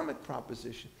economic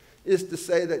proposition is to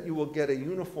say that you will get a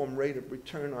uniform rate of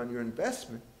return on your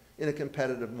investment in a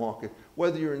competitive market,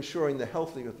 whether you're insuring the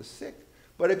healthy or the sick.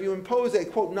 But if you impose a,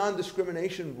 quote,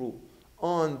 non-discrimination rule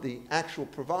on the actual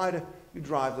provider, you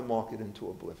drive the market into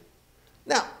oblivion.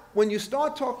 Now, when you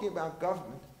start talking about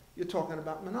government, you're talking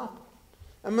about monopoly.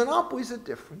 And monopolies are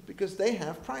different because they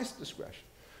have price discretion.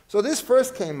 So this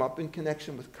first came up in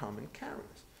connection with common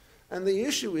carriers. And the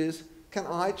issue is, can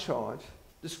I charge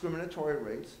discriminatory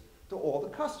rates to all the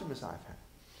customers I've had?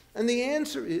 And the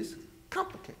answer is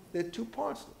complicated. There are 2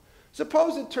 parts to it.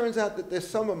 Suppose it turns out that there's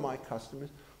some of my customers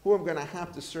who I'm going to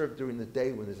have to serve during the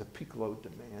day when there's a peak load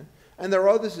demand, and there are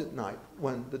others at night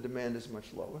when the demand is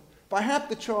much lower. If I have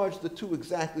to charge the 2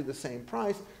 exactly the same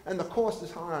price, and the cost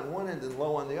is high on one end and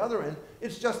low on the other end,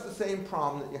 it's just the same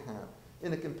problem that you have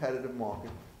in a competitive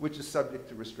market, which is subject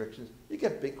to restrictions. You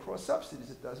get big cross-subsidies.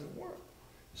 It doesn't work.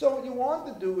 So what you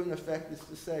want to do, in effect, is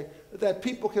to say that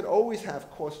people can always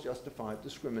have cost-justified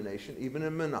discrimination, even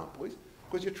in monopolies,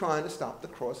 because you're trying to stop the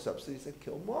cross-subsidies that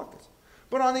kill markets.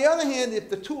 But on the other hand, if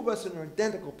the 2 of us are in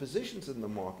identical positions in the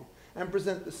market and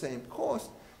present the same cost,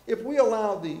 if we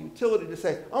allow the utility to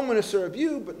say, I'm going to serve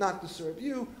you, but not to serve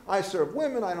you, I serve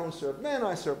women, I don't serve men,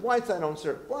 I serve whites, I don't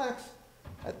serve blacks,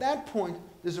 at that point,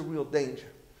 there's a real danger.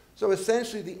 So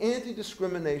essentially, the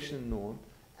anti-discrimination norm,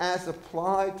 as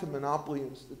applied to monopoly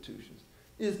institutions,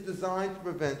 is designed to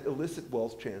prevent illicit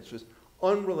wealth transfers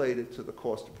unrelated to the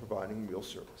cost of providing real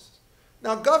services.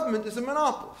 Now, government is a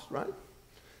monopolist, right?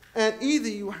 And either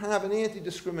you have an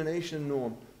anti-discrimination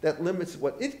norm that limits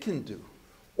what it can do,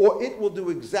 or it will do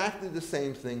exactly the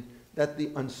same thing that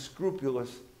the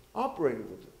unscrupulous operator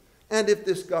will do. And if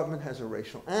this government has a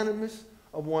racial animus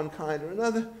of one kind or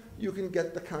another, you can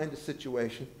get the kind of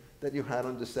situation that you had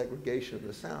under segregation in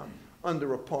the South.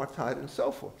 under apartheid and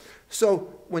so forth.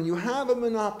 So when you have a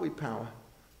monopoly power,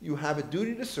 you have a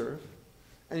duty to serve,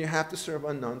 and you have to serve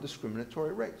on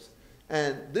non-discriminatory rates.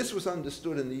 And this was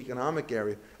understood in the economic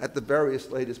area at the various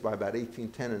latest by about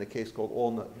 1810 in a case called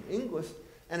Allnut and Inglis,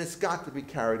 and it's got to be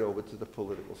carried over to the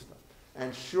political stuff.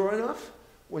 And sure enough,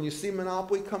 when you see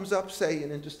monopoly comes up, say,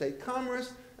 in interstate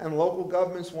commerce, and local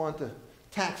governments want to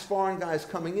tax foreign guys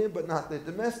coming in, but not their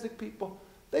domestic people,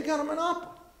 they got a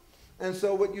monopoly. And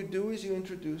so what you do is you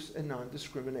introduce a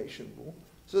non-discrimination rule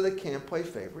so they can't play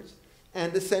favorites.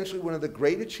 And essentially one of the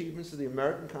great achievements of the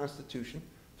American Constitution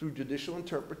through judicial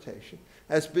interpretation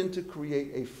has been to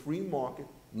create a free market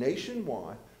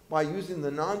nationwide by using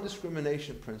the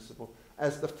non-discrimination principle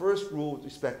as the first rule with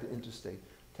respect to interstate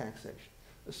taxation.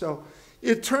 So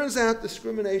it turns out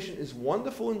discrimination is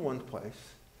wonderful in one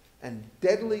place and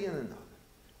deadly in another.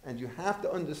 And you have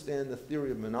to understand the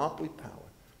theory of monopoly power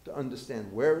to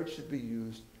understand where it should be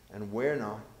used and where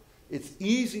not. It's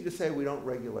easy to say we don't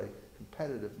regulate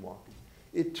competitive markets.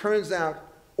 It turns out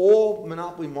all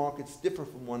monopoly markets differ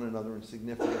from one another in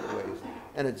significant ways,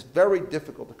 and it's very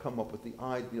difficult to come up with the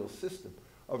ideal system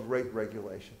of rate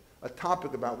regulation, a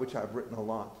topic about which I've written a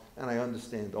lot, and I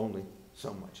understand only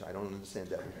so much. I don't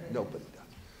understand everything. Nobody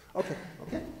does.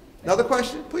 Okay. Another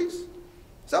question, please?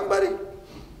 Somebody?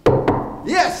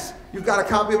 Yes, you've got a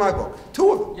copy of my book.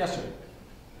 Two of them. Yes, sir.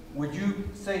 Would you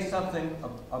say something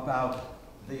about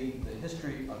the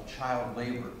history of child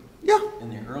labor in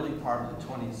the early part of the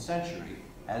 20th century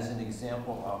as an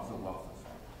example of the wealth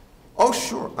effect? Oh,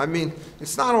 sure. I mean,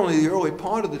 it's not only the early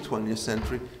part of the 20th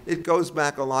century, it goes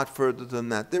back a lot further than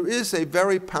that. There is a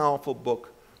very powerful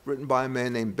book written by a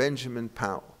man named Benjamin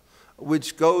Powell,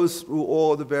 which goes through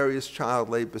all the various child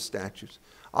labor statutes.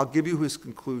 I'll give you his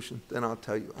conclusion, then I'll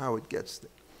tell you how it gets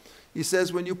there. He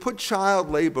says, when you put child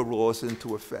labor laws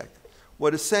into effect,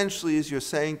 what essentially is you're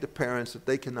saying to parents that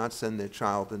they cannot send their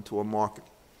child into a market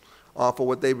for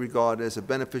what they regard as a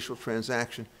beneficial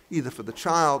transaction, either for the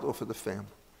child or for the family.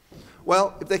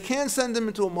 Well, if they can't send them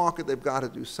into a market, they've got to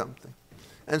do something.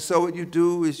 And so what you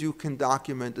do is you can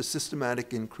document a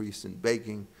systematic increase in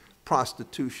begging,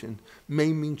 prostitution,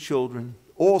 maiming children,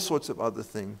 all sorts of other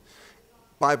things,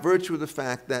 by virtue of the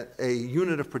fact that a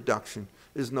unit of production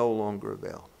is no longer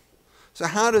available. So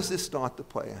how does this start to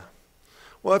play out?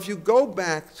 Well, if you go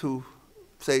back to,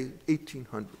 say,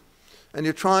 1800, and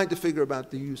you're trying to figure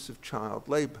out the use of child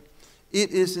labor,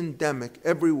 it is endemic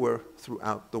everywhere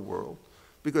throughout the world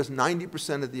because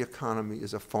 90% of the economy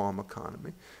is a farm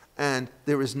economy, and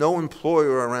there is no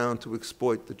employer around to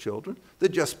exploit the children. They're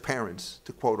just parents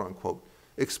to, quote unquote,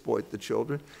 exploit the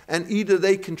children. And either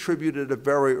they contribute at a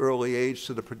very early age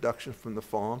to the production from the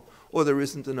farm, or there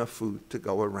isn't enough food to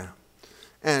go around.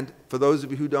 And for those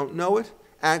of you who don't know it,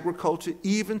 agriculture,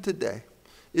 even today,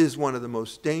 is one of the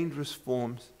most dangerous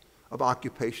forms of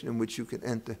occupation in which you can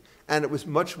enter. And it was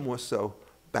much more so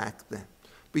back then.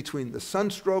 Between the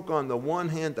sunstroke on the one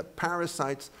hand, the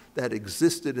parasites that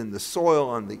existed in the soil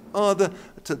on the other,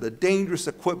 to the dangerous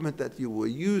equipment that you were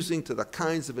using, to the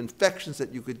kinds of infections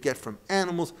that you could get from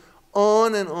animals,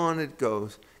 on and on it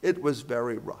goes. It was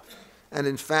very rough. And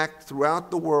in fact,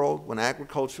 throughout the world, when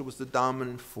agriculture was the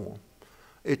dominant form,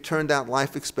 it turned out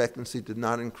life expectancy did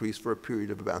not increase for a period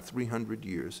of about 300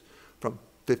 years, from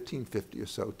 1550 or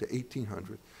so to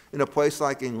 1800. In a place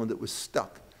like England, it was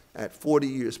stuck at 40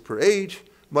 years per age,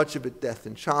 much of it death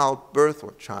in childbirth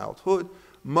or childhood,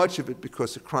 much of it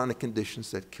because of chronic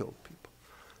conditions that killed people.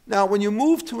 Now, when you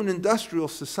move to an industrial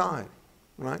society,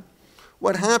 right,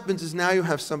 what happens is now you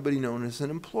have somebody known as an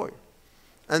employer.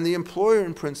 And the employer,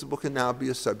 in principle, can now be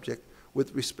a subject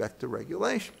with respect to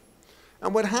regulation.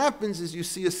 And what happens is you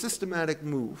see a systematic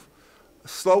move,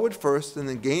 slow at first and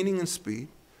then gaining in speed,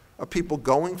 of people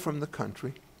going from the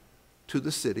country to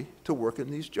the city to work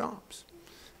in these jobs.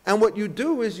 And what you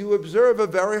do is you observe a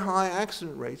very high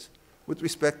accident rates with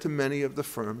respect to many of the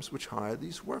firms which hire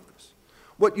these workers.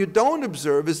 What you don't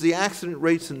observe is the accident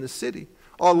rates in the city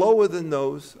are lower than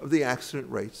those of the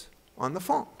accident rates on the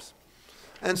farms.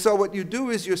 And so what you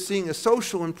do is you're seeing a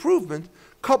social improvement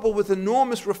coupled with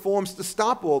enormous reforms to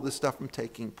stop all this stuff from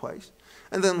taking place.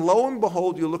 And then lo and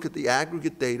behold, you look at the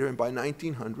aggregate data, and by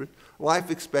 1900,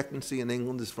 life expectancy in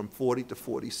England is from 40 to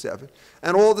 47.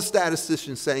 And all the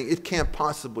statisticians saying it can't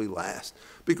possibly last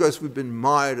because we've been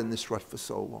mired in this rut for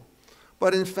so long.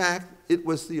 But in fact, it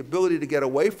was the ability to get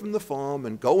away from the farm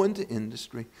and go into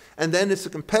industry. And then it's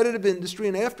a competitive industry,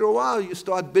 and after a while, you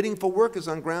start bidding for workers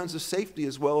on grounds of safety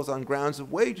as well as on grounds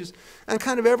of wages, and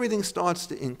kind of everything starts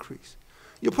to increase.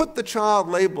 You put the child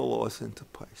labor laws into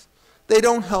place. They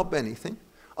don't help anything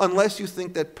unless you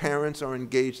think that parents are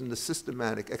engaged in the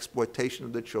systematic exploitation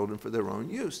of their children for their own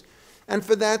use. And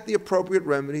for that, the appropriate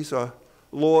remedies are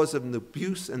laws of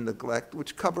abuse and neglect,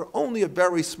 which cover only a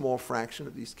very small fraction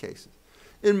of these cases.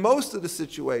 In most of the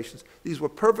situations, these were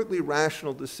perfectly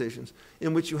rational decisions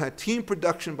in which you had team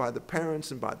production by the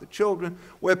parents and by the children,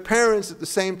 where parents, at the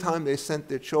same time they sent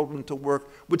their children to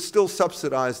work, would still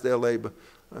subsidize their labor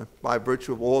by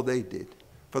virtue of all they did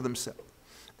for themselves.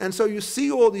 And so you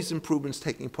see all these improvements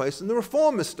taking place, and the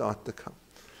reformers start to come.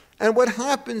 And what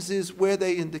happens is, where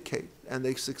they indicate and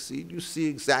they succeed, you see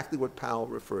exactly what Powell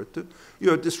referred to.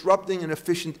 You're disrupting an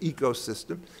efficient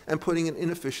ecosystem and putting an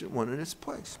inefficient one in its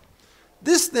place.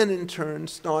 This then, in turn,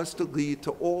 starts to lead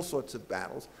to all sorts of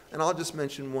battles, and I'll just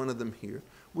mention one of them here,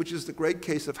 which is the great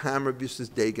case of Hammer versus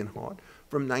Dagenhart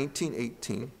from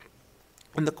 1918.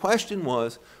 And the question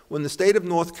was, when the state of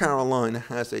North Carolina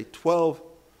has a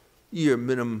 12-year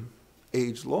minimum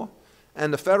age law,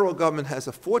 and the federal government has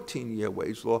a 14-year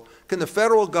wage law, can the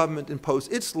federal government impose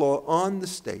its law on the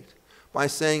state by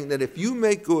saying that if you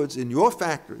make goods in your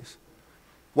factories,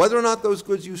 whether or not those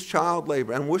goods use child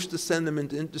labor and wish to send them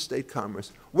into interstate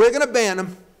commerce, we're going to ban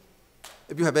them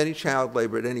if you have any child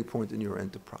labor at any point in your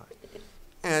enterprise.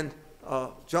 And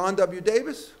John W.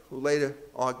 Davis, who later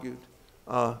argued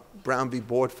Brown v.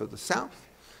 Board for the South,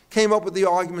 came up with the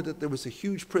argument that there was a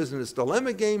huge prisoner's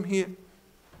dilemma game here,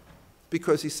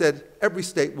 because he said every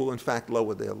state will in fact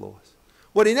lower their laws.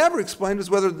 What he never explained was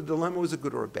whether the dilemma was a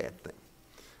good or a bad thing.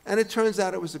 And it turns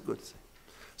out it was a good thing.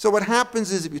 So what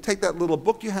happens is, if you take that little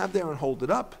book you have there and hold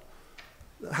it up,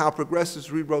 How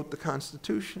Progressives Rewrote the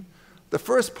Constitution, the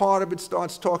first part of it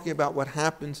starts talking about what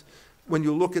happens when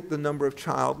you look at the number of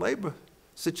child labor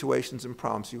situations and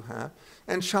problems you have.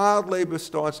 And child labor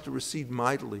starts to recede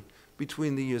mightily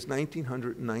between the years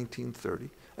 1900 and 1930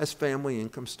 as family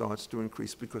income starts to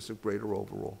increase because of greater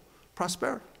overall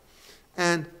prosperity.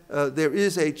 And there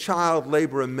is a child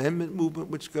labor amendment movement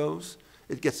which goes.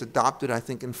 It gets adopted, I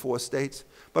think, in 4 states.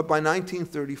 But by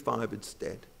 1935, it's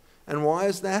dead. And why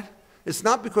is that? It's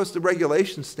not because the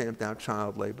regulations stamped out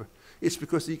child labor. It's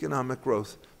because economic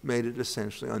growth made it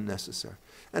essentially unnecessary.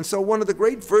 And so one of the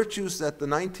great virtues that the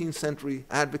 19th century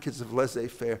advocates of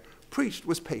laissez-faire preached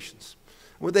was patience.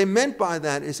 What they meant by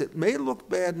that is, it may look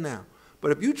bad now,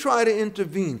 but if you try to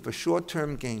intervene for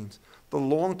short-term gains, the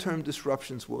long-term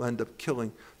disruptions will end up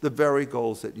killing the very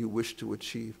goals that you wish to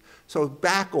achieve. So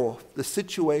back off. The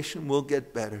situation will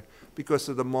get better because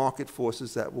of the market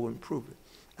forces that will improve it.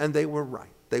 And they were right.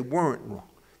 They weren't wrong.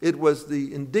 It was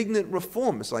the indignant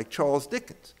reformers like Charles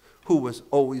Dickens who was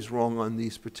always wrong on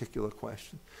these particular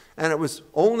questions. And it was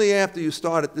only after you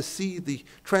started to see the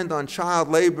trend on child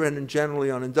labor and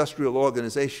generally on industrial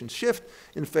organization shift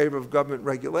in favor of government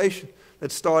regulation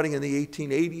that, starting in the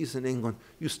 1880s in England,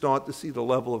 you start to see the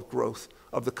level of growth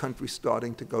of the country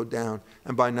starting to go down.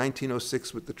 And by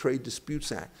 1906, with the Trade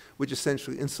Disputes Act, which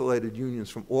essentially insulated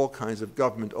unions from all kinds of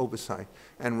government oversight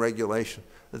and regulation,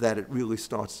 that it really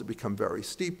starts to become very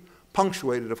steep,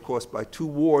 punctuated, of course, by 2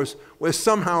 wars where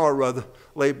somehow or other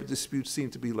labor disputes seem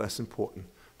to be less important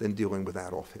than dealing with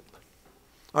Adolf Hitler.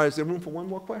 All right, is there room for one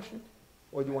more question?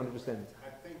 Or do you want to just end?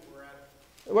 I think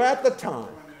we're at the time.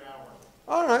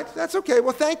 All right, that's okay.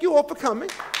 Well, thank you all for coming.